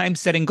easy time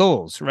setting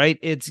goals, right?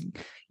 It's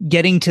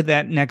getting to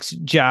that next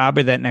job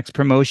or that next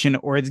promotion,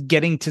 or it's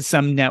getting to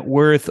some net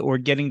worth or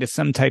getting to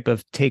some type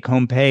of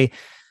take-home pay.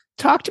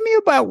 Talk to me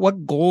about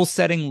what goal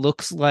setting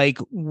looks like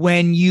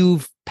when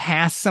you've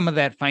passed some of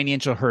that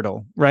financial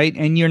hurdle, right?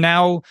 And you're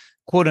now,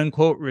 quote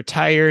unquote,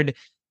 retired.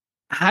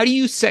 How do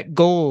you set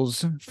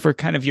goals for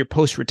kind of your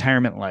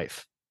post-retirement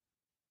life?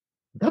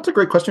 That's a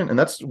great question. And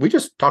we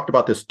just talked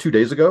about this 2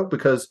 days ago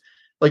because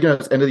like,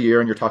 it's end of the year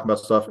and you're talking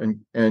about stuff.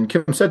 And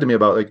Kim said to me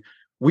about like,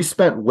 we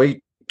spent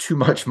way too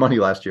much money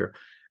last year.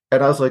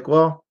 And I was like,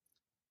 well,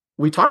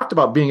 we talked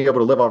about being able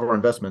to live off our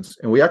investments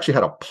and we actually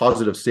had a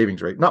positive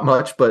savings rate, not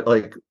much, but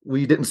like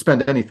we didn't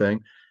spend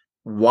anything.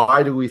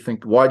 Why do you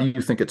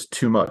think it's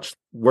too much?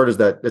 Where does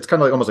that, it's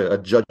kind of like almost like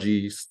a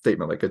judgy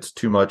statement, like it's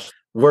too much.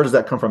 Where does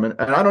that come from? And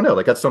I don't know,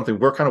 like that's something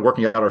we're kind of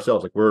working out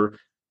ourselves. Like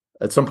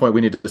at some point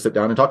we need to sit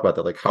down and talk about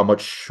that. Like how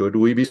much should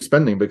we be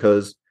spending?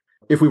 Because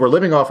if we were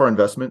living off our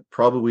investment,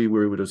 probably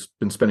we would have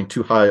been spending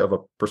too high of a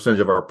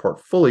percentage of our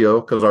portfolio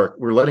because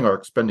we're letting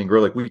our spending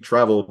grow. Like we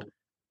traveled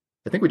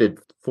I think we did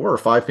 4 or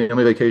 5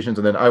 family vacations.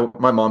 And then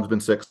my mom's been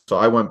sick. So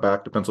I went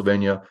back to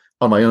Pennsylvania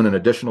on my own an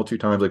additional 2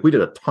 times. Like we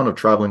did a ton of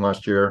traveling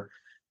last year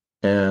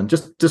and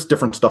just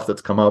different stuff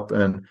that's come up.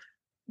 And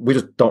we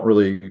just don't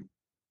really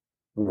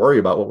worry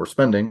about what we're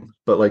spending,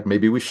 but like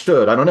maybe we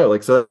should. I don't know.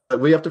 Like, so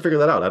we have to figure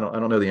that out. I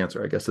don't know the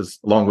answer, I guess, is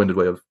a long-winded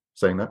way of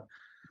saying that.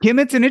 Kim,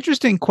 it's an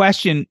interesting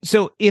question.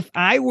 So if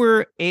I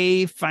were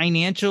a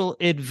financial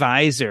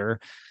advisor,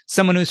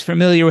 someone who's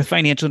familiar with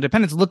financial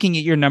independence, looking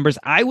at your numbers,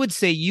 I would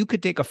say you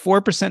could take a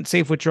 4%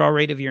 safe withdrawal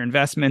rate of your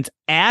investments,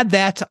 add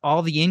that to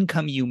all the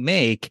income you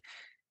make,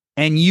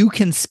 and you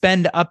can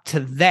spend up to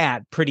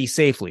that pretty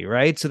safely,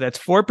 right? So that's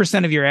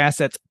 4% of your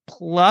assets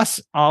plus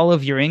all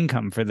of your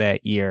income for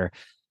that year.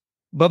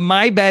 But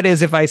my bet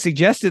is if I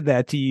suggested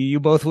that to you, you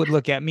both would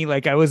look at me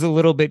like I was a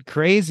little bit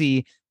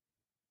crazy.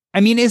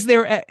 I mean,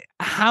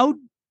 how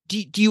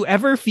do you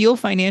ever feel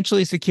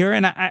financially secure?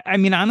 And I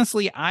mean,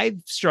 honestly,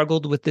 I've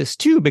struggled with this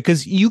too,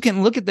 because you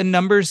can look at the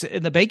numbers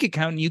in the bank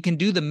account and you can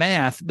do the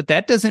math, but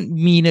that doesn't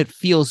mean it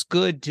feels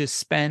good to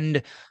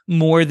spend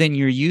more than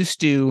you're used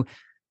to.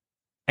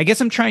 I guess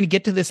I'm trying to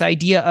get to this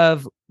idea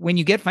of when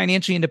you get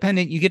financially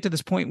independent, you get to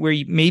this point where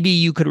maybe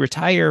you could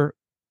retire.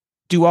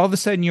 Do all of a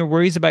sudden your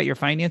worries about your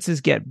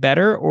finances get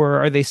better,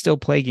 or are they still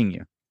plaguing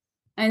you?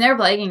 And they're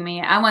plaguing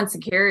me. I want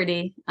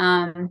security.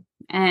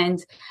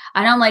 And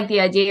I don't like the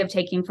idea of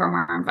taking from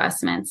our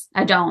investments.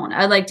 I don't.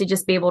 I'd like to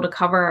just be able to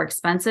cover our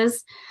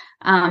expenses.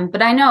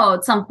 But I know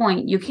at some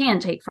point you can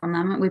take from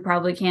them. We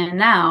probably can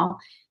now.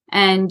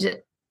 And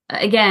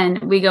again,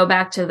 we go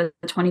back to the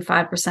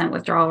 25%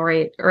 withdrawal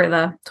rate, or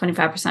the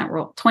 25%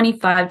 rule,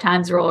 25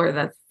 times rule, or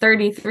the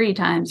 33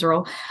 times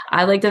rule.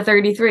 I like the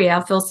 33.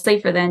 I'll feel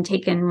safer than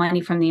taking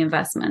money from the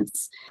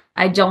investments.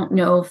 I don't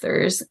know if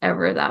there's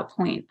ever that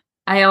point.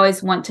 I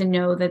always want to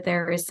know that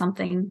there is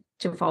something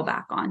to fall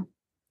back on.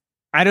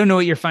 I don't know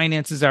what your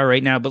finances are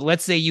right now, but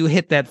let's say you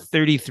hit that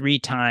 33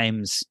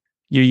 times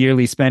your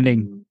yearly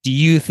spending. Do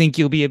you think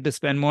you'll be able to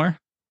spend more?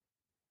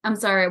 I'm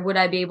sorry, would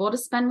I be able to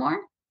spend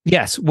more?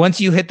 Yes. Once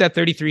you hit that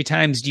 33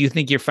 times, do you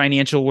think your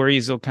financial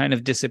worries will kind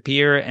of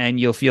disappear and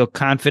you'll feel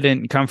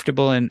confident and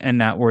comfortable and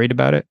not worried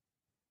about it?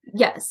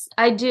 Yes,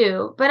 I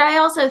do. But I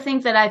also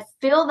think that I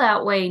feel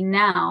that way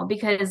now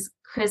because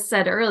Chris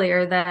said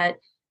earlier that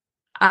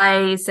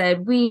I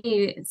said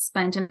we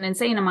spent an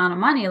insane amount of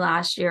money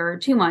last year,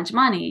 too much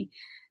money.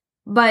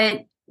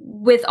 But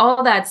with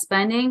all that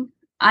spending,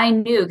 I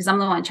knew, because I'm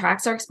the one who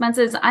tracks our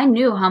expenses, I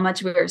knew how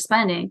much we were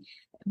spending,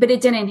 but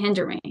it didn't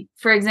hinder me.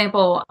 For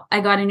example,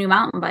 I got a new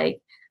mountain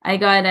bike. I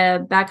got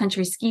a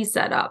backcountry ski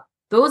set up.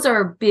 Those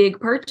are big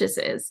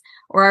purchases,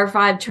 or our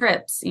 5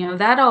 trips,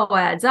 that all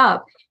adds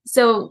up.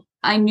 So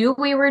I knew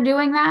we were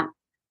doing that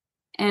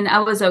and I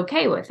was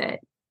okay with it.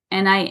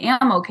 And I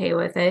am okay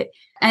with it.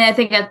 And I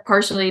think that's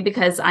partially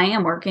because I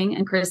am working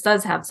and Chris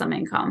does have some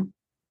income.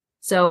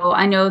 So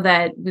I know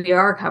that we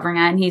are covering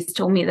that. And he's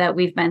told me that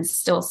we've been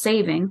still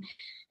saving.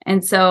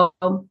 And so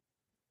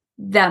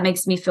that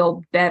makes me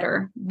feel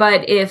better.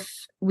 But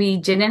if we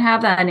didn't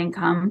have that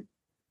income,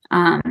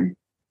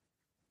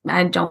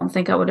 I don't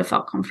think I would have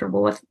felt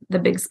comfortable with the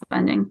big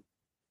spending.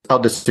 I'll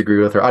disagree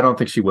with her. I don't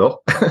think she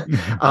will.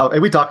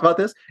 And we talked about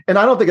this. And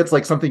I don't think it's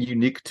like something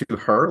unique to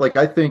her. Like,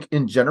 I think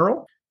in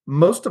general,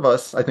 most of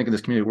us, I think in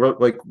this community,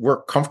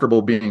 we're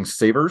comfortable being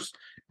savers.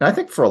 And I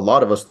think for a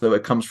lot of us, though,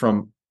 it comes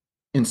from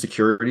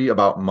insecurity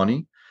about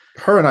money.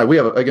 Her and I,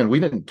 we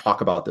didn't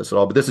talk about this at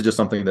all, but this is just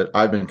something that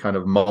I've been kind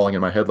of mulling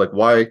in my head. Like,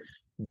 why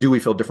do we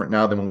feel different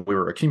now than when we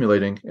were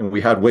accumulating and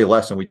we had way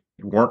less and we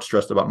weren't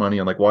stressed about money?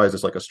 And like, why is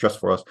this like a stress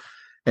for us?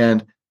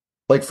 And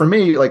like, for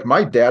me, like,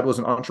 my dad was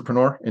an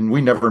entrepreneur and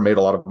we never made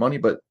a lot of money,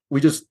 but we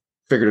just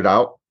figured it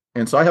out.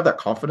 And so I have that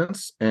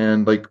confidence.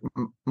 And like,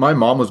 my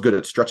mom was good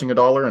at stretching a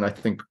dollar. And I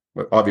think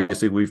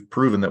obviously we've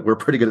proven that we're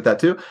pretty good at that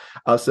too.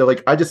 So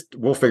like,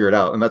 we'll figure it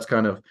out. And that's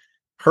kind of,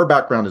 her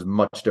background is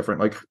much different.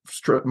 Like,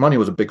 money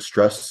was a big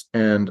stress.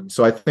 And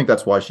so I think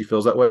that's why she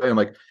feels that way. And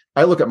like,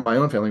 I look at my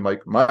own family,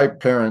 like my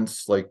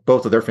parents, like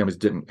both of their families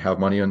didn't have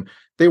money and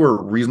they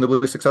were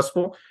reasonably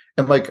successful.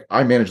 And like,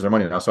 I manage their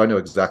money now. So I know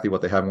exactly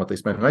what they have and what they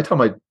spend. And I tell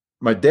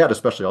my dad,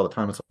 especially all the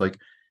time, it's like,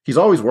 he's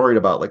always worried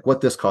about like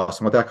what this costs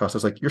and what that costs.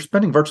 It's like, you're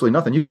spending virtually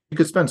nothing. You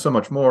could spend so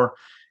much more.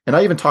 And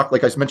I even talked,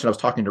 like I mentioned, I was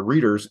talking to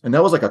readers, and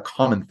that was like a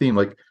common theme.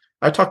 Like,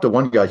 I talked to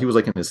one guy, he was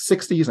like in his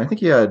 60s, and I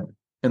think he had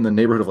in the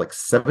neighborhood of like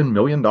 $7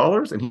 million,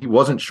 and he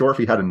wasn't sure if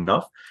he had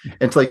enough. And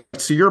it's like,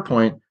 to your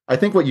point, I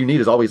think what you need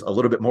is always a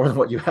little bit more than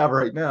what you have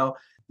right now.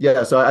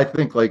 Yeah. So I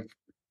think like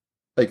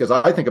as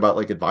I think about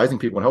like advising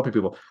people and helping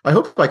people, I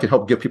hope I can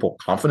help give people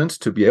confidence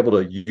to be able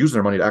to use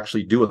their money to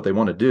actually do what they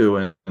want to do.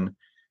 And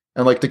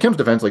like, to Kim's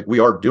defense, like, we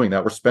are doing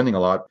that. We're spending a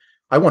lot.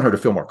 I want her to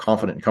feel more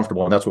confident and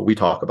comfortable. And that's what we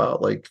talk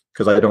about, like,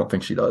 because I don't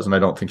think she does. And I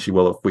don't think she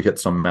will if we hit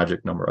some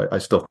magic number. I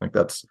still think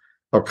that's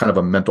a kind of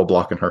a mental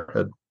block in her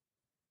head.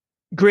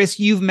 Chris,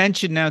 you've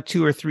mentioned now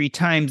 2 or 3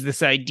 times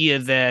this idea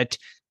that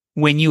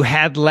when you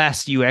had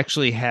less, you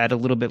actually had a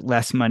little bit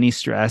less money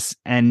stress.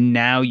 And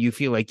now you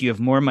feel like you have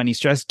more money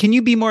stress. Can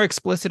you be more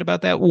explicit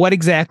about that? What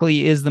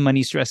exactly is the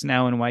money stress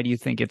now, and why do you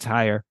think it's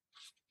higher?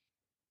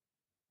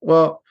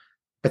 Well,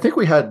 I think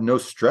we had no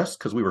stress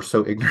because we were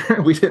so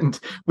ignorant. We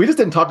just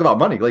didn't talk about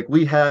money. Like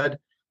we had,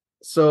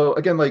 so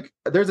again, like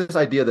there's this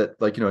idea that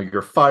like,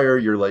 you're fire,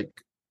 you're like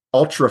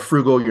ultra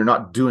frugal, you're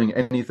not doing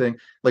anything.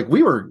 Like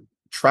we were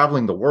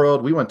traveling the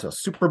world. We went to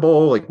Super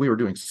Bowl, like we were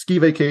doing ski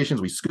vacations,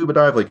 we scuba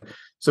dive, like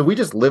so we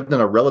just lived in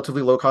a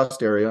relatively low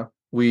cost area.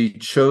 We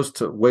chose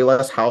to way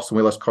less house and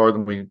way less car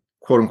than we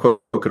quote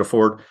unquote could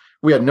afford.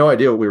 We had no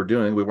idea what we were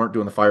doing. We weren't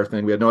doing the fire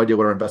thing. We had no idea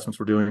what our investments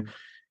were doing.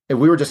 And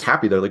we were just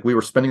happy there. Like we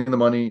were spending the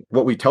money,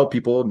 what we tell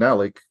people now,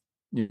 like,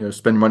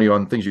 spend money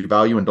on things you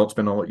value and don't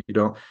spend on what you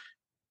don't.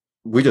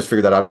 We just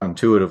figured that out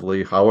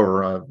intuitively,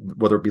 however,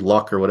 whether it be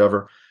luck or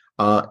whatever.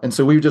 And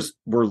so we just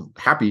were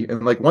happy.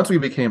 And like once we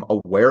became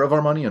aware of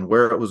our money and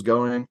where it was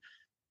going,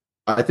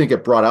 I think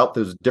it brought out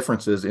those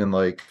differences in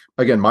like,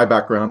 again, my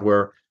background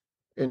where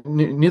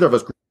neither of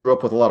us grew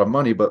up with a lot of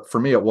money, but for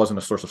me, it wasn't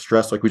a source of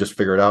stress. Like we just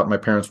figured it out. My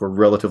parents were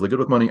relatively good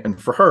with money. And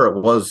for her,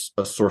 it was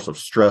a source of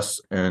stress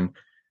and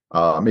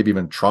maybe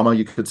even trauma,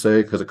 you could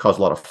say, because it caused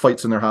a lot of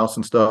fights in their house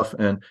and stuff.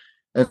 And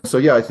so,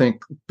 yeah, I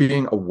think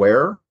being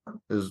aware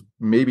is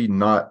maybe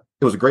not,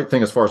 it was a great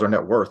thing as far as our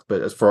net worth,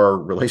 but as for our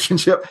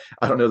relationship,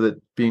 I don't know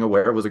that being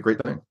aware was a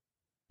great thing.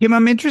 Kim,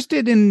 I'm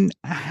interested in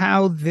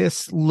how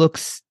this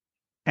looks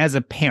as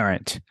a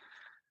parent.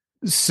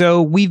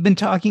 So we've been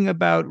talking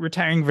about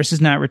retiring versus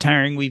not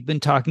retiring. We've been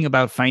talking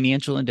about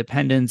financial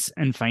independence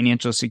and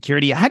financial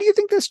security. How do you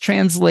think this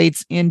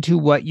translates into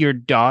what your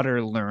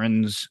daughter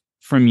learns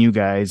from you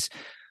guys?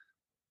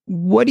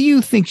 What do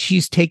you think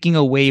she's taking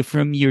away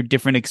from your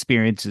different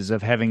experiences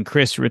of having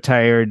Chris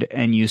retired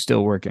and you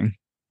still working?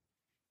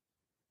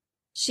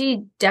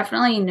 She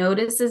definitely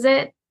notices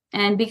it.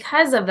 And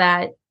because of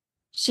that,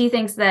 she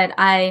thinks that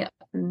I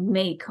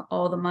make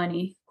all the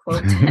money,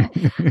 quote.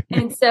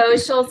 And so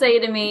she'll say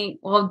to me,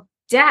 well,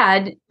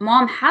 Dad,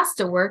 Mom has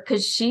to work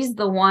because she's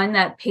the one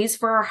that pays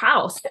for our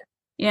house,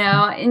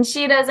 and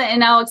she doesn't.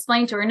 And I'll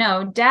explain to her,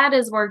 no, Dad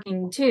is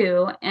working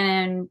too.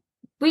 And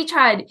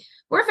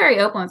we're very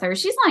open with her.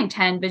 She's only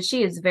 10, but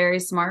she is very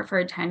smart for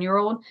a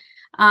 10-year-old.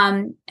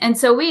 And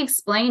so we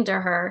explained to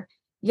her,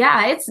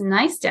 yeah, it's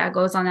nice Dad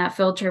goes on that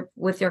field trip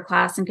with your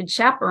class and could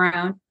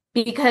chaperone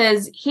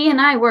because he and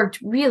I worked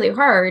really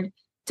hard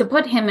to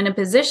put him in a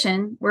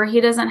position where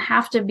he doesn't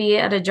have to be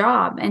at a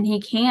job and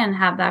he can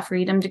have that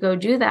freedom to go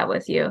do that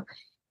with you,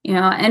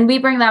 and we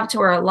bring that up to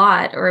her a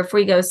lot. Or if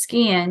we go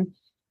skiing,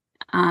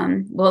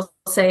 we'll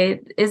say,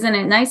 isn't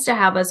it nice to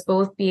have us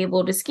both be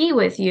able to ski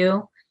with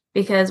you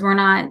because we're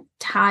not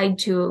tied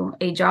to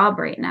a job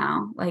right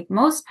now, like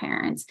most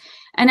parents.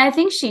 And I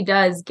think she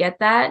does get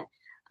that.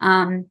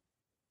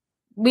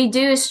 We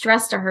do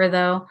stress to her,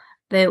 though,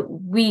 that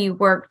we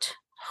worked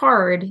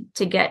hard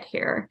to get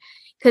here,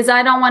 because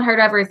I don't want her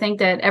to ever think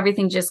that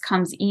everything just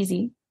comes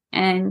easy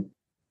and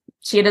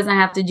she doesn't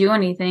have to do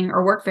anything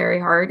or work very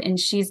hard and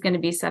she's going to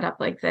be set up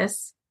like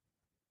this.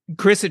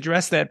 Chris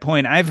addressed that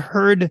point. I've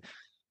heard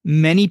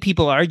many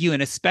people argue,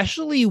 and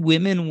especially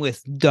women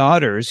with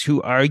daughters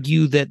who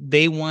argue that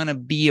they want to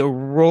be a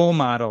role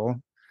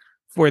model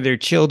for their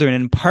children.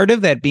 And part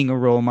of that being a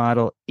role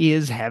model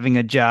is having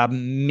a job,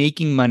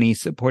 making money,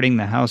 supporting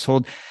the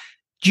household.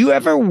 Do you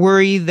ever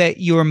worry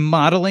that your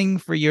modeling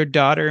for your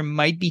daughter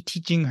might be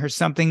teaching her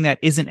something that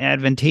isn't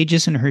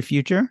advantageous in her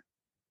future?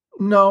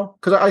 No,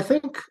 because I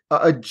think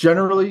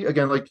generally,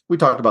 again, like we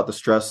talked about the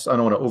stress. I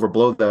don't want to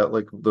overblow that,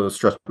 like the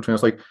stress between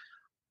us. Like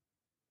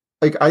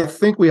I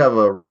think we have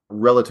a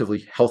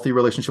relatively healthy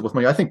relationship with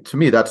money. I think to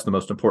me, that's the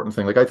most important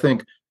thing. Like I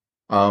think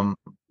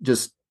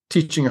just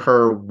teaching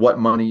her what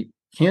money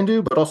can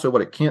do, but also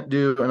what it can't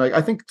do. And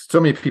I think so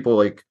many people,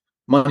 like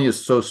money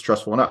is so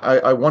stressful. And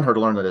I want her to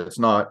learn that it's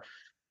not.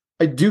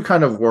 I do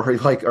kind of worry,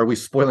 like, are we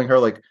spoiling her?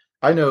 Like,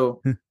 I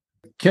know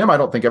Kim, I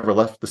don't think ever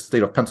left the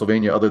state of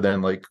Pennsylvania other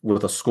than like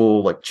with a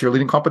school, like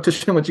cheerleading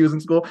competition when she was in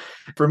school.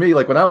 For me,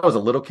 like when I was a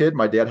little kid,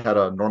 my dad had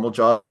a normal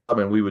job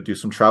and we would do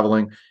some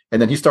traveling.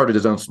 And then he started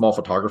his own small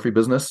photography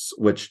business,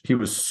 which he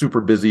was super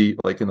busy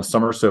like in the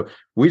summer. So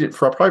we did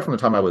probably from the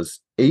time I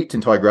was 8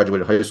 until I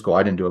graduated high school,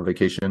 I didn't do a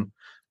vacation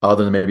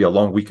other than maybe a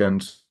long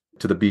weekend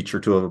to the beach or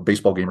to a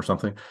baseball game or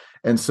something.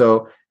 And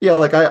so, yeah,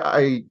 like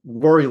I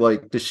worry,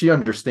 like, does she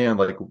understand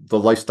like the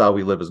lifestyle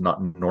we live is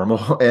not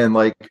normal? And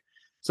like,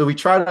 so we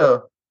try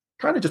to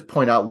kind of just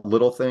point out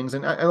little things.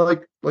 And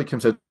like Kim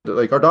said,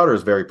 like our daughter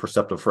is very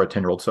perceptive for a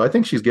 10-year-old. So I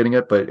think she's getting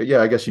it, but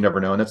yeah, I guess you never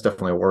know. And that's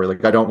definitely a worry.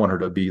 Like, I don't want her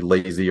to be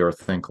lazy or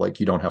think like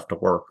you don't have to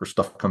work or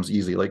stuff comes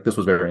easy. Like this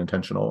was very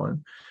intentional.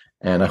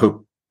 And I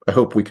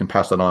hope we can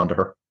pass that on to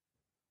her.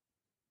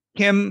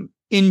 Kim,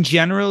 in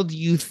general, do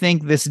you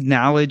think this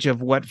knowledge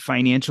of what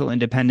financial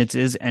independence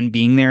is and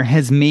being there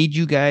has made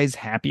you guys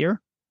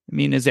happier? I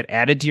mean, has it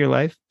added to your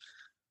life?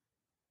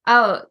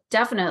 Oh,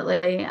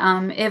 definitely.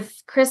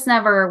 If Chris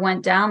never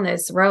went down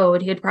this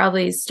road, he'd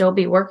probably still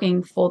be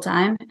working full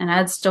time and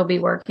I'd still be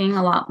working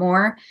a lot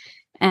more.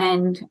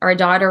 And our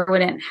daughter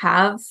wouldn't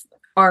have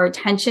our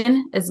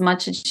attention as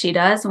much as she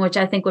does, which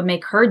I think would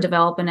make her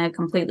develop in a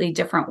completely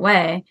different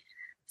way.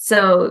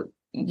 So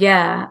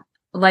yeah,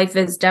 life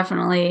is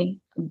definitely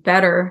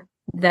better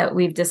that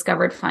we've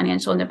discovered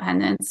financial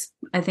independence.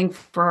 I think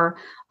for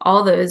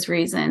all those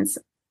reasons,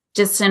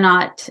 just to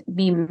not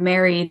be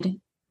married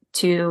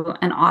to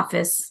an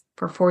office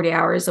for 40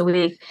 hours a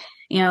week.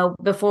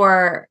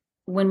 Before,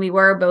 when we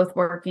were both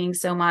working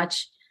so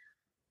much,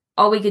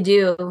 all we could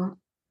do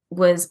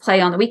was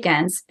play on the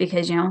weekends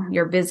because,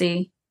 you're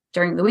busy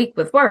during the week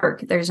with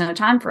work. There's no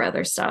time for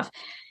other stuff.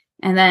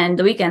 And then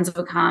the weekends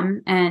would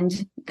come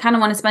and kind of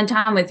want to spend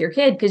time with your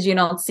kid because you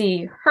don't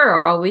see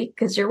her all week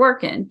because you're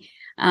working.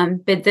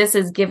 But this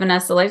has given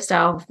us a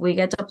lifestyle. We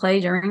get to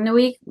play during the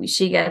week.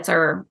 She gets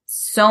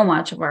so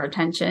much of our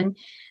attention.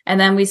 And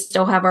then we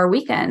still have our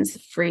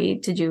weekends free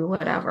to do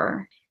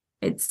whatever.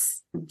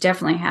 It's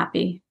definitely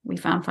happy we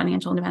found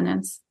financial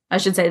independence. I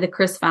should say that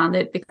Chris found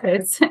it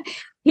because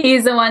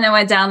he's the one that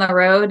went down the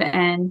road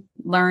and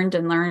learned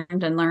and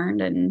learned and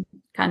learned and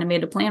kind of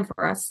made a plan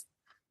for us.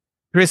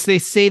 Chris, they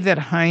say that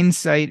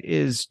hindsight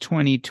is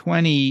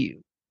 20/20,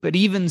 but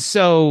even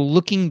so,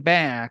 looking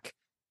back,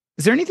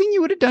 is there anything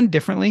you would have done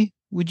differently?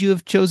 Would you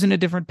have chosen a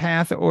different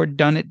path or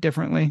done it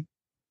differently?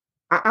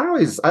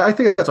 I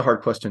think that's a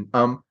hard question.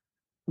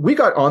 We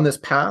got on this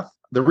path.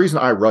 The reason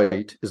I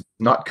write is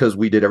not because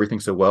we did everything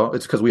so well.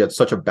 It's because we had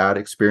such a bad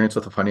experience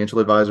with a financial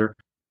advisor.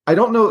 I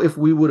don't know if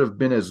we would have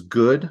been as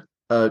good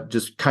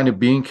just kind of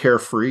being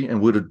carefree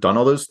and would have done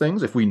all those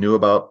things if we knew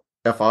about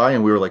FI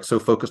and we were like so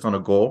focused on a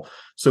goal.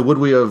 So would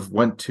we have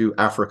went to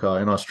Africa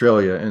and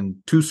Australia and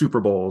 2 Super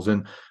Bowls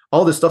and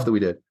all this stuff that we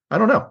did? I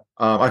don't know.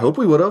 I hope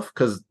we would have,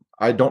 because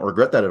I don't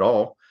regret that at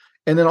all.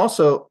 And then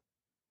also,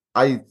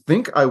 I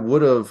think I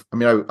would have,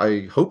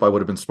 I hope I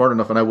would have been smart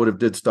enough and I would have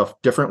did stuff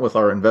different with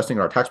our investing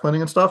and our tax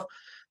planning and stuff.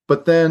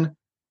 But then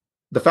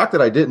the fact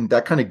that I didn't,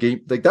 that kind of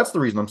gave, like, that's the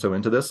reason I'm so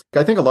into this.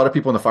 I think a lot of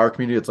people in the fire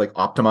community, it's like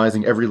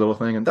optimizing every little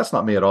thing. And that's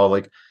not me at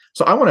all.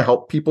 So I want to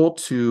help people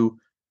to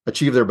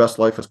achieve their best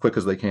life as quick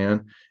as they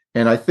can.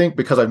 And I think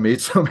because I've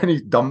made so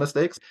many dumb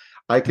mistakes,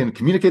 I can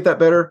communicate that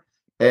better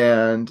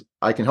and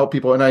I can help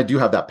people. And I do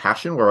have that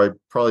passion where I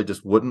probably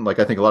just wouldn't.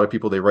 I think a lot of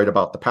people, they write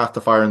about the path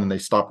to fire and then they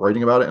stop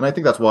writing about it. And I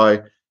think that's why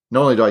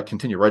not only do I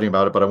continue writing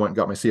about it, but I went and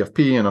got my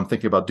CFP and I'm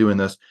thinking about doing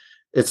this.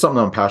 It's something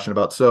I'm passionate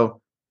about.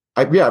 So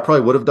I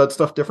probably would have done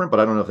stuff different, but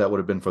I don't know if that would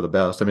have been for the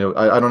best. I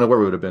don't know where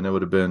we would have been. It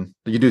would have been,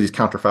 you do these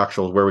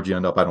counterfactuals, where would you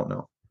end up? I don't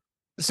know.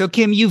 So,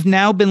 Kim, you've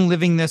now been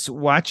living this,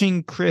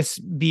 watching Chris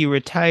be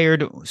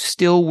retired,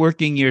 still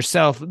working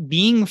yourself,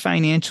 being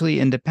financially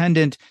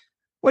independent.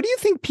 What do you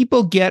think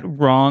people get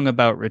wrong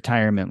about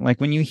retirement? Like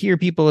when you hear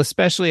people,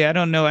 especially, I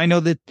don't know, I know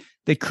that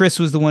Chris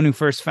was the one who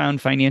first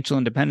found financial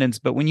independence,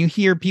 but when you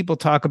hear people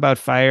talk about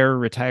FIRE,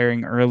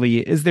 retiring early,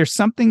 is there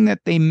something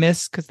that they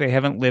miss because they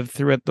haven't lived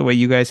through it the way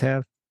you guys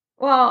have?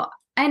 Well,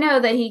 I know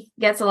that he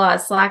gets a lot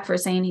of slack for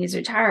saying he's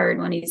retired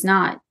when he's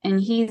not. And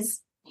he's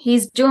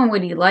doing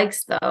what he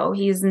likes, though.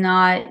 He's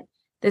not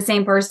the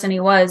same person he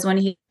was when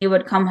he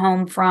would come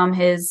home from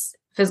his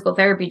physical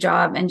therapy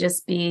job and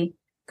just be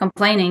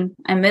complaining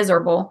and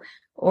miserable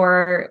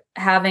or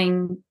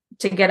having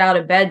to get out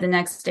of bed the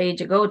next day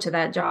to go to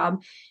that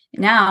job.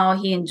 Now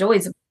he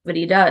enjoys what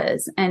he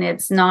does. And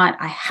it's not,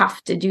 I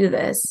have to do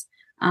this.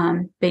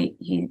 But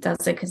he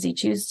does it because he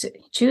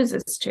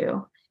chooses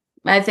to.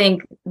 I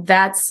think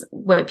that's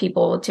what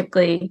people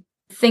typically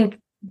think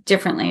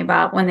differently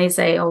about when they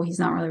say, oh, he's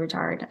not really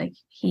retired. Like,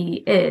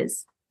 he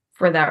is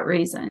for that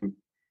reason.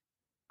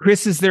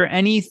 Chris, is there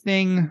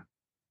anything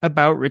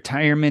about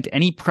retirement,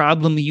 any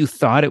problem you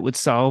thought it would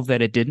solve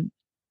that it didn't?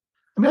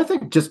 I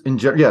think just in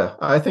general,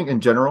 I think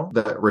in general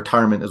that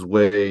retirement is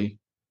way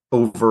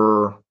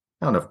over,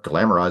 I don't know if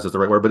glamorized is the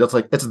right word, but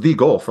it's the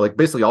goal for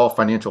basically all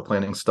financial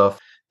planning stuff.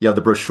 You have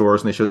the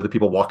brochures and they show the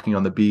people walking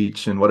on the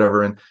beach and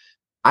whatever. And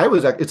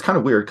it's kind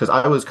of weird because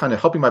I was kind of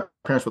helping my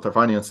parents with their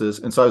finances.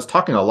 And so I was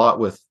talking a lot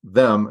with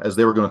them as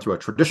they were going through a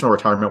traditional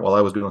retirement while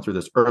I was going through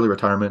this early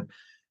retirement.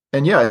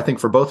 And yeah, I think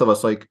for both of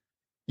us,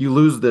 you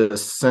lose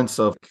this sense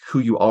of who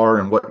you are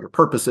and what your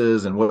purpose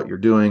is and what you're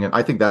doing. And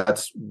I think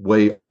that's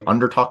way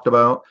under talked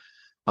about.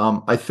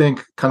 I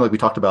think kind of like we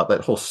talked about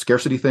that whole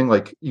scarcity thing,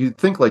 you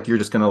think you're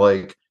just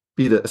going to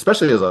be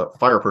especially as a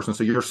fire person.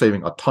 So you're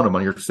saving a ton of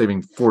money. You're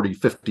saving 40,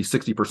 50,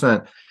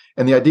 60%.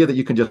 And the idea that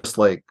you can just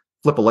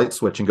flip a light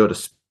switch and go to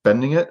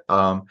spending it,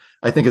 I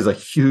think is a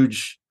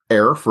huge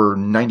error for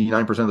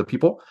 99% of the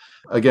people.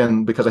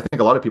 Again, because I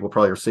think a lot of people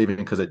probably are saving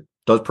because it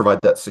does provide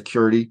that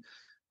security.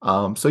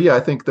 So yeah,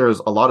 I think there's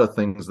a lot of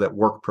things that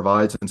work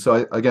provides. And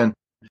so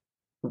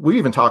we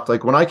even talked,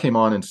 when I came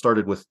on and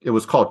started with, it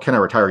was called Can I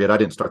Retire Yet? I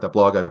didn't start that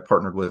blog. I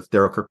partnered with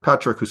Daryl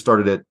Kirkpatrick, who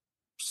started it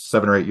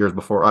 7 or 8 years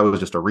before. I was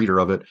just a reader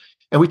of it.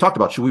 And we talked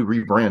about, should we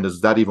rebrand?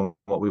 Is that even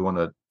what we want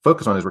to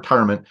focus on, is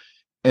retirement?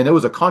 And it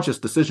was a conscious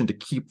decision to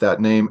keep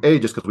that name, A,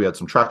 just because we had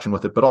some traction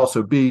with it, but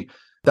also B,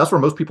 that's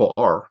where most people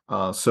are.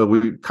 So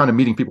we kind of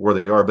meeting people where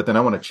they are, but then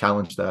I want to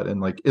challenge that.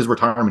 And is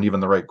retirement even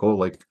the right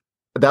goal?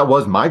 That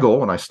was my goal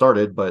when I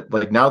started, but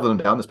now that I'm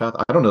down this path,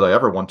 I don't know that I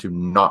ever want to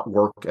not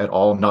work at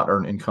all, not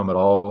earn income at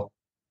all.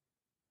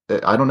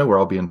 I don't know where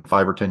I'll be in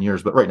 5 or 10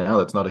 years, but right now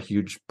that's not a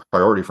huge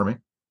priority for me.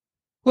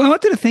 Well, I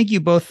wanted to thank you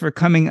both for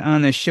coming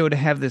on the show to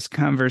have this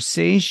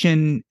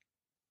conversation.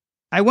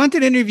 I wanted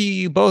to interview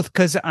you both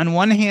because on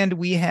one hand,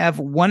 we have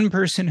one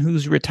person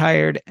who's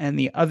retired and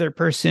the other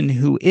person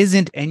who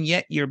isn't, and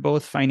yet you're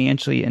both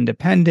financially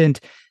independent.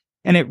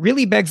 And it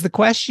really begs the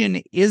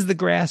question, is the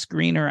grass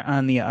greener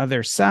on the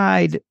other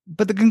side?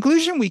 But the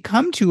conclusion we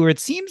come to, or it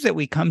seems that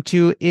we come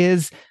to,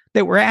 is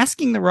that we're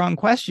asking the wrong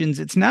questions.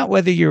 It's not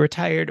whether you're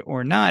retired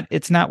or not.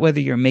 It's not whether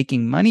you're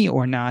making money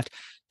or not.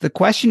 The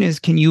question is,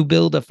 can you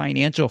build a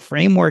financial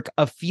framework,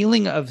 a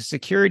feeling of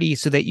security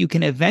so that you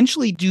can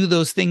eventually do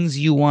those things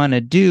you want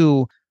to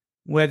do,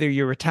 whether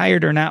you're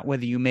retired or not,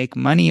 whether you make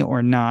money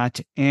or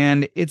not?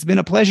 And it's been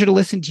a pleasure to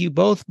listen to you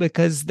both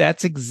because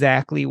that's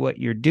exactly what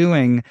you're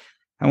doing.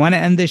 I want to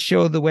end this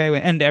show the way I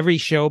end every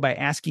show by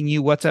asking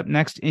you what's up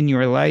next in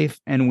your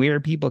life and where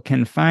people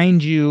can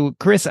find you.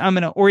 Chris, I'm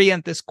going to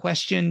orient this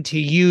question to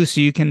you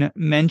so you can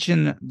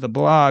mention the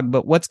blog,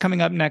 but what's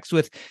coming up next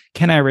with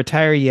Can I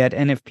Retire Yet?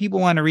 And if people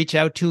want to reach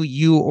out to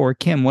you or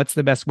Kim, what's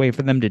the best way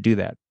for them to do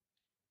that?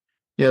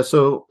 Yeah,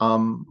 so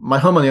my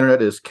home on the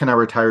internet is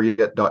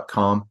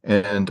caniretireyet.com,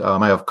 and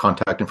I have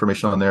contact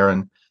information on there,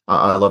 and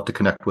I love to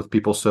connect with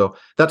people. So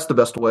that's the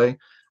best way.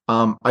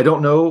 I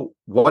don't know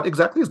what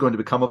exactly is going to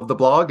become of the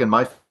blog in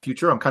my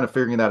future. I'm kind of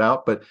figuring that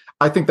out, but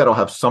I think that'll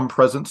have some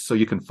presence, so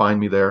you can find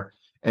me there.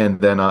 And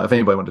then if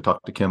anybody wanted to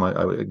talk to Kim,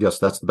 I guess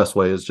that's the best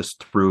way, is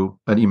just through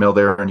an email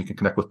there, and you can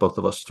connect with both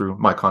of us through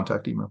my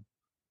contact email.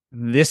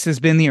 This has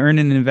been the Earn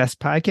and Invest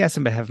podcast.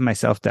 On behalf of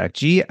myself, Doc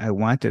G, I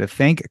wanted to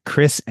thank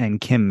Chris and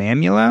Kim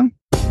Mamula.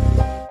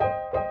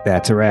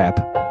 That's a wrap.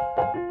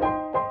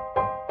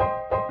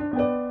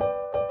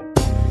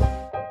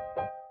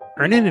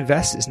 Earn and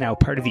Invest is now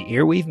part of the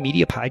Airwave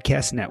Media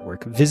Podcast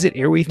Network. Visit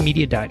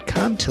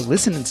airwavemedia.com to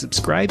listen and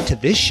subscribe to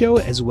this show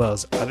as well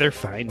as other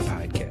fine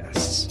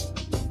podcasts.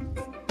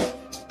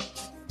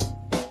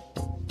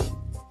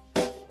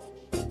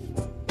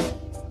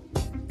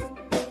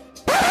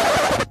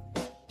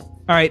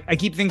 All right, I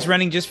keep things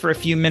running just for a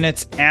few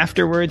minutes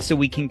afterwards so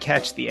we can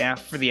catch the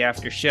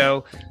after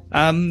show.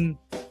 Yeah,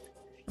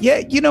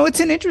 it's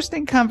an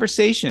interesting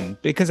conversation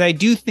because I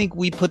do think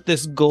we put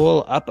this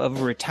goal up of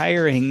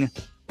retiring.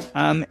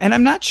 And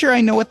I'm not sure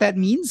I know what that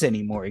means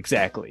anymore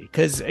exactly.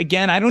 Because,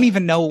 again, I don't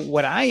even know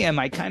what I am.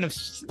 I kind of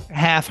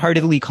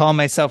half-heartedly call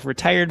myself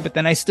retired, but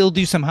then I still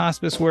do some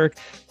hospice work.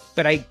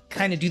 But I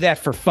kind of do that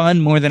for fun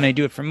more than I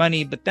do it for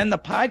money. But then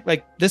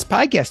this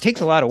podcast takes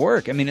a lot of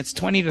work. I mean, it's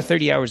 20 to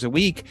 30 hours a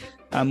week,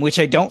 which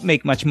I don't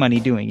make much money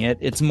doing it.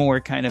 It's more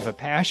kind of a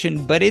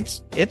passion, but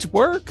it's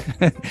work.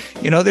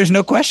 There's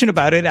no question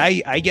about it.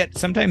 I get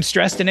sometimes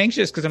stressed and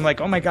anxious because I'm like,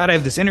 oh my God, I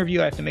have this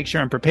interview. I have to make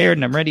sure I'm prepared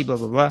and I'm ready, blah,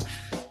 blah, blah.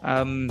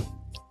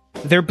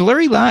 They're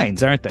blurry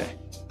lines, aren't they?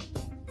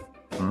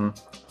 Mm-hmm.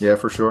 Yeah,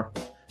 for sure.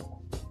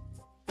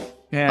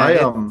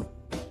 Yeah.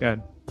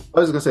 Good. I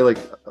was gonna say,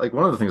 like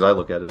one of the things I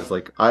look at is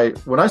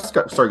when I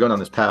started going down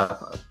this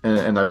path,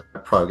 and I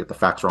probably get the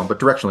facts wrong, but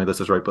directionally this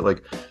is right. But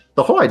like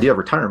the whole idea of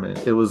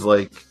retirement, it was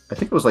I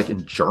think it was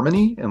in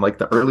Germany in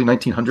the early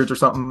 1900s or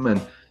something, and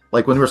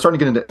when we were starting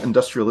to get into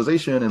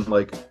industrialization, and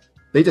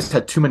they just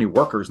had too many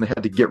workers and they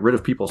had to get rid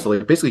of people. So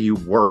basically you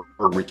were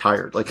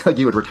retired, like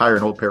you would retire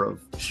an old pair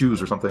of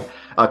shoes or something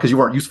because you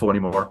weren't useful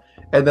anymore.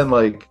 And then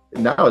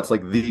now it's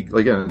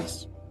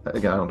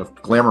again, I don't know if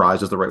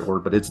glamorize is the right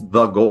word, but it's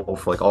the goal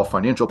for all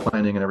financial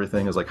planning and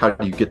everything is how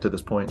do you get to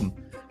this point?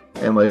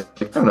 And I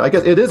don't know, I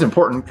guess it is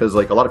important because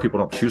a lot of people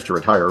don't choose to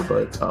retire,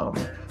 but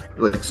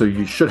so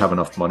you should have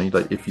enough money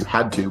if you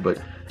had to,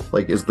 but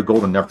is the goal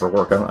to never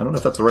work? I don't know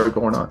if that's the right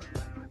goal or not.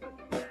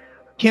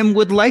 Kim,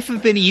 would life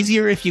have been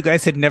easier if you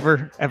guys had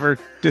never ever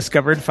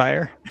discovered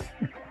fire?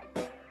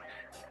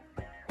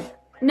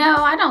 No,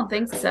 I don't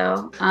think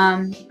so.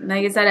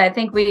 Like I said, I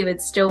think we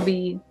would still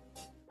be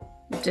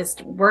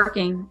just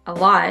working a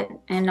lot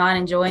and not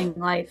enjoying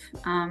life.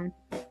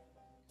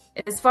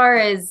 As far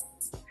as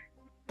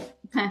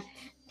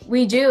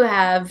we do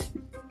have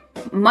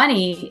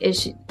money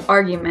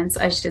arguments,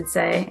 I should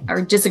say,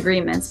 or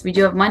disagreements. We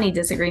do have money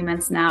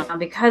disagreements now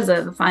because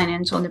of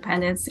financial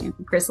independence.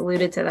 Chris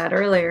alluded to that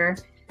earlier.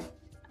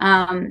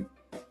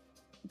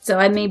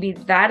 So maybe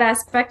that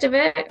aspect of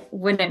it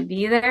wouldn't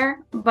be there,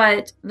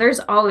 but there's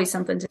always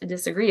something to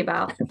disagree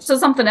about. So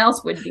something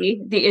else would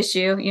be the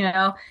issue,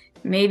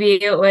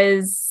 Maybe it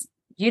was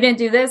you didn't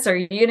do this or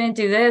you didn't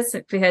do this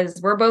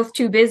because we're both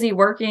too busy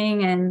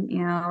working,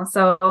 and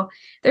so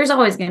there's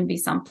always going to be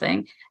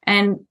something.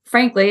 And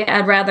frankly,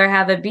 I'd rather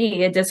have it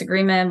be a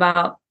disagreement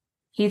about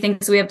he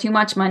thinks we have too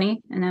much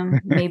money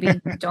and maybe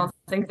don't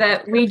think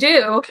that we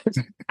do.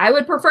 I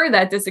would prefer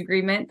that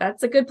disagreement.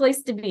 That's a good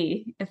place to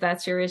be if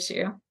that's your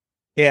issue.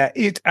 Yeah,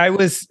 I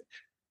was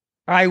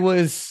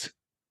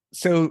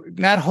so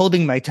not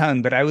holding my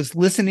tongue, but I was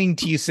listening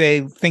to you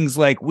say things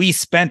like, we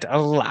spent a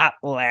lot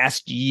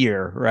last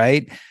year,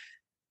 right?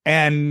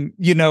 And,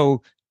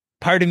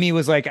 part of me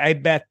was like, I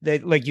bet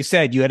that, like you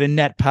said, you had a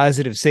net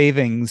positive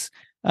savings.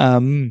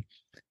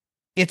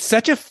 It's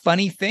such a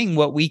funny thing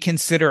what we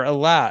consider a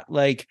lot.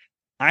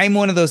 I'm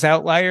one of those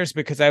outliers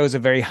because I was a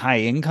very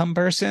high income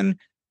person.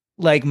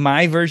 like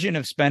my version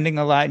of spending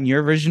a lot and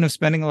your version of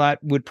spending a lot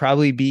would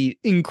probably be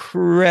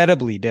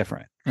incredibly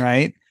different,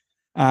 right?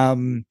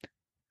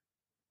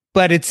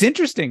 But it's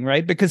interesting,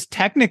 right? Because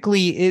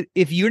technically,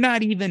 if you're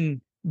not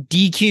even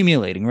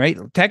decumulating, right?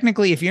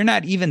 Technically, if you're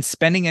not even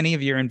spending any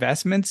of your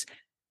investments,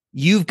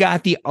 you've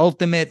got the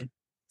ultimate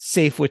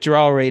safe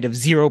withdrawal rate of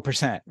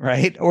 0%,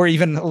 right? Or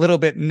even a little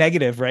bit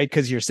negative, right?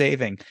 Because you're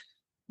saving.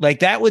 Like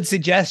that would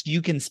suggest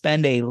you can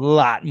spend a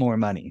lot more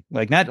money,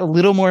 like not a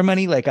little more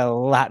money, like a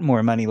lot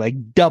more money,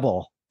 like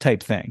double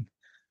type thing.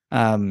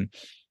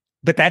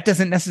 But that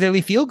doesn't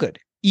necessarily feel good,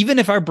 even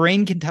if our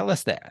brain can tell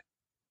us that,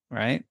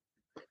 right?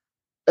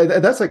 And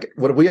that's like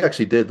what we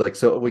actually did. Like,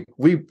 so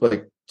we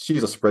like,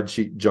 she's a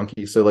spreadsheet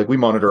junkie. So like we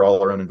monitor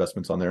all our own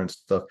investments on there and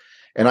stuff.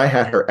 And I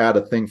had her add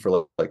a thing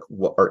for like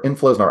what our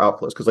inflows and our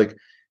outflows. Cause like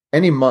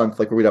any month,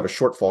 like where we'd have a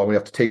shortfall and we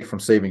have to take from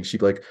savings, she'd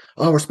be like,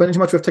 oh, we're spending too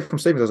much. We have to take from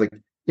savings. I was like,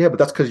 yeah, but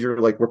that's because you're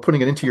like, we're putting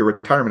it into your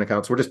retirement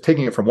accounts. We're just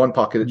taking it from one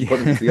pocket and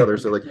putting it into the other.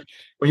 So like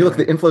when you look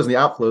at the inflows and the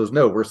outflows,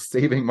 no, we're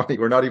saving money.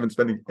 We're not even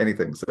spending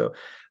anything. So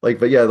like,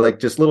 but yeah, like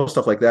just little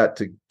stuff like that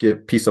to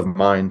give peace of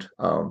mind,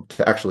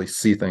 to actually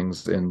see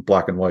things in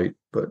black and white.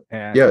 But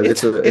yeah,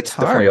 it's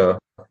definitely hard.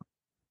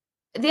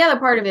 The other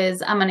part of it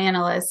is I'm an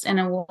analyst, and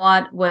a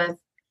lot with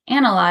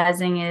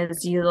analyzing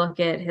is you look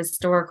at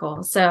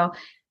historical. So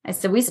I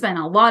said, we spent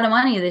a lot of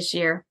money this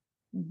year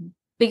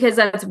because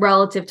that's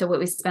relative to what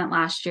we spent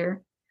last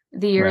year,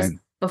 the years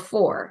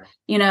before,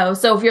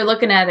 so if you're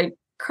looking at a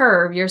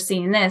curve, you're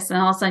seeing this, and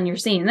all of a sudden you're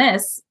seeing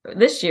this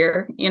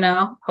year,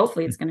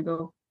 hopefully it's going to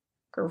go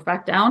curve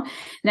back down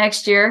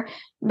next year.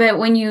 But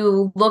when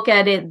you look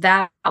at it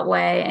that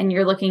way and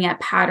you're looking at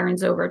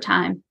patterns over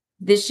time,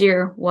 this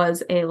year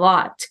was a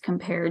lot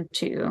compared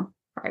to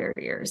prior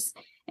years.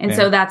 And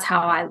so that's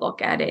how I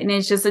look at it. And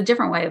it's just a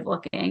different way of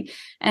looking.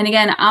 And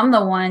again, I'm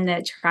the one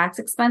that tracks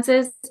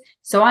expenses.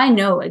 So I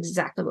know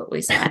exactly what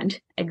we spend.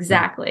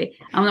 Exactly.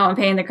 I'm the one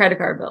paying the credit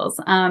card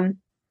bills.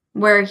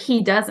 Where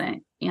he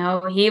doesn't,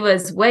 he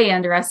was way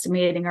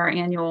underestimating our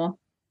annual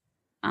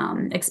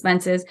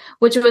expenses,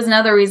 which was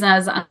another reason I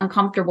was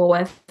uncomfortable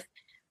with.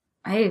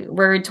 Hey,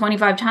 we're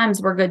 25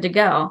 times, we're good to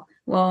go.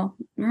 Well,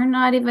 you're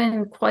not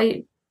even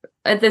quite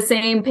at the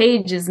same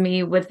page as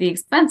me with the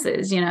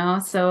expenses,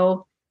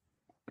 so.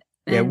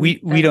 Yeah,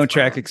 we don't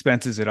track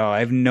expenses at all. I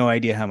have no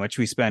idea how much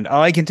we spend.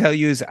 All I can tell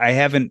you is I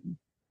haven't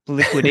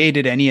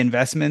liquidated any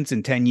investments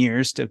in 10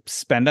 years to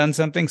spend on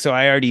something. So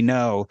I already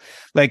know,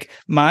 like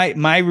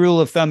my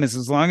rule of thumb is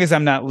as long as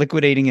I'm not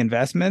liquidating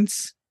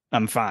investments,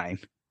 I'm fine.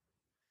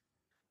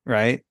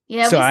 Right.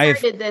 Yeah. So we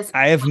started this.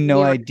 I have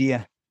no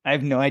idea. I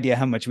have no idea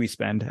how much we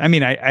spend. I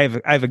mean, I have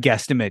a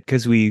guesstimate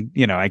because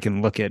I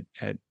can look at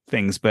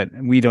things, but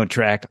we don't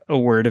track a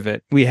word of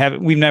it.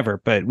 We've never,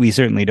 but we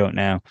certainly don't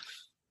now.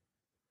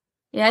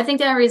 Yeah, I think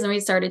the only reason we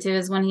started to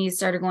is when he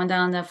started going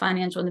down the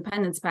financial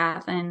independence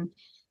path, and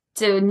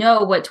to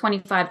know what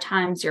 25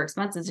 times your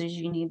expenses is,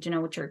 you need to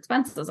know what your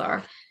expenses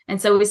are. And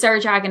so we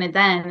started tracking it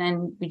then,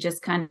 and we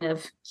just kind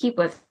of keep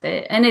with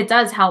it. And it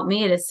does help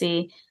me to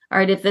see, all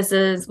right, if this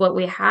is what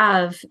we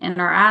have in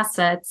our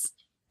assets,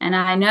 and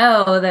I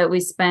know that we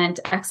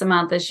spent X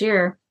amount this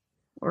year,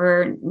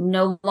 we're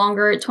no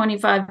longer at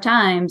 25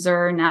 times,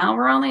 or now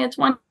we're only at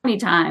 20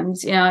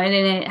 times, and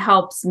it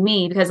helps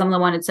me because I'm the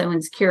one that's so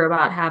insecure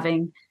about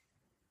having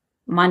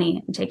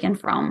money taken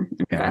from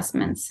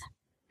investments.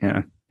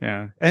 Yeah.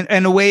 Yeah.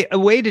 And a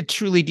way to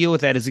truly deal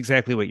with that is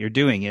exactly what you're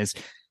doing is,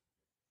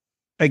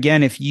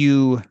 again, if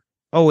you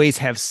always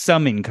have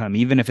some income,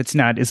 even if it's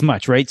not as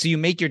much, right? So you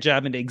make your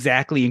job into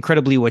exactly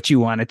incredibly what you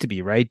want it to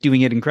be, right?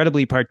 Doing it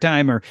incredibly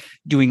part-time or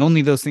doing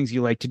only those things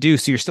you like to do.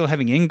 So you're still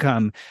having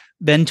income.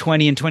 Then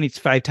 20 and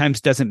 25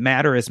 times doesn't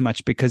matter as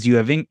much because you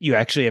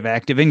actually have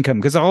active income,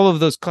 because all of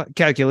those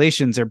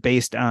calculations are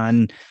based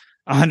on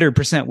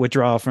 100%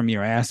 withdrawal from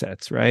your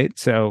assets, right?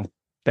 So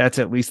that's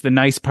at least the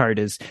nice part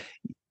is,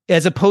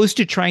 as opposed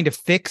to trying to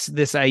fix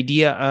this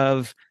idea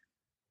of,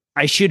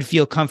 I should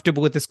feel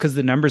comfortable with this because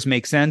the numbers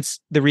make sense.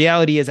 The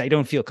reality is I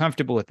don't feel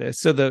comfortable with this.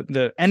 So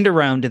the end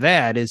around to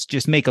that is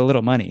just make a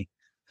little money.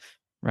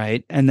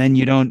 Right. And then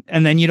you don't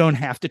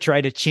have to try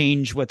to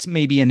change what's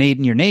maybe innate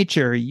in your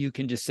nature. You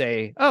can just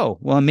say, oh,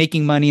 well, I'm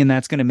making money and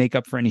that's going to make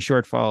up for any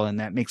shortfall. And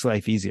that makes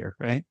life easier.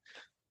 Right.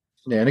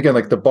 Yeah. And again,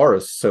 like the bar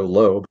is so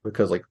low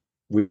because like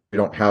we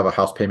don't have a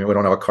house payment. We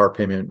don't have a car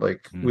payment.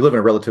 Like we live in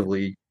a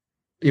relatively,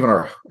 even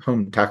our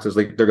home taxes,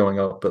 like they're going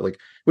up, but like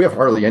we have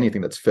hardly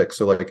anything that's fixed.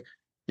 So like,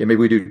 yeah, maybe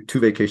we do 2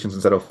 vacations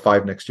instead of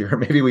 5 next year.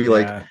 Maybe we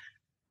like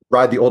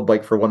ride the old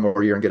bike for 1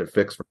 more year and get it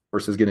fixed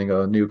versus getting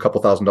a new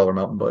couple $1,000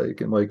 mountain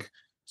bike. And like,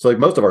 so like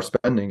most of our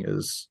spending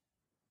is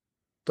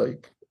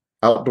like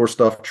outdoor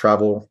stuff,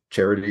 travel,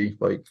 charity,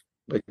 like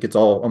it's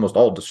almost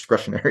all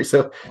discretionary.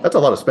 So that's a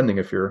lot of spending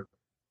if you're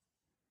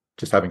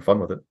just having fun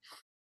with it.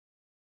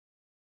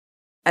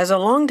 As a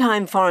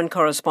longtime foreign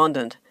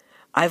correspondent,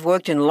 I've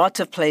worked in lots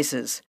of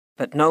places,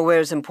 but nowhere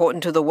as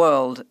important to the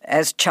world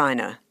as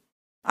China.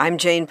 I'm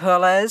Jane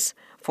Perlez,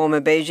 former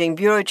Beijing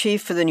bureau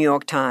chief for the New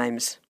York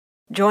Times.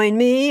 Join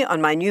me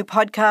on my new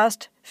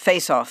podcast,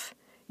 Face Off,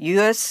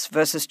 U.S.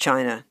 versus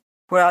China.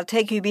 where I'll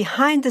take you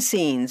behind the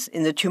scenes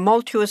in the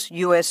tumultuous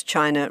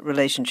U.S.-China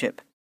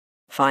relationship.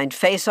 Find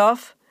Face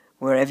Off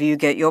wherever you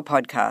get your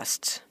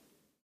podcasts.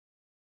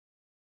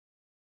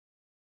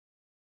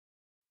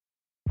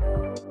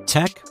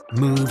 Tech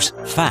moves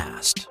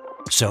fast,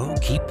 so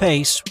keep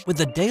pace with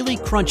the Daily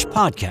Crunch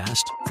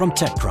podcast from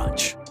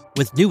TechCrunch.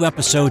 With new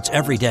episodes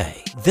every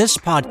day, this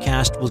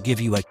podcast will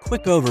give you a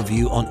quick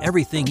overview on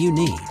everything you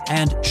need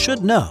and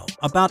should know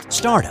about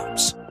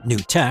startups, new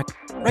tech,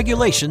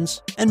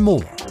 regulations, and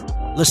more.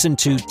 Listen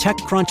to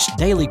TechCrunch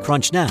Daily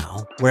Crunch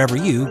now, wherever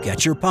you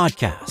get your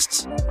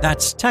podcasts.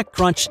 That's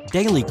TechCrunch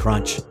Daily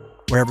Crunch,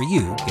 wherever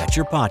you get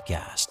your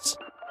podcasts.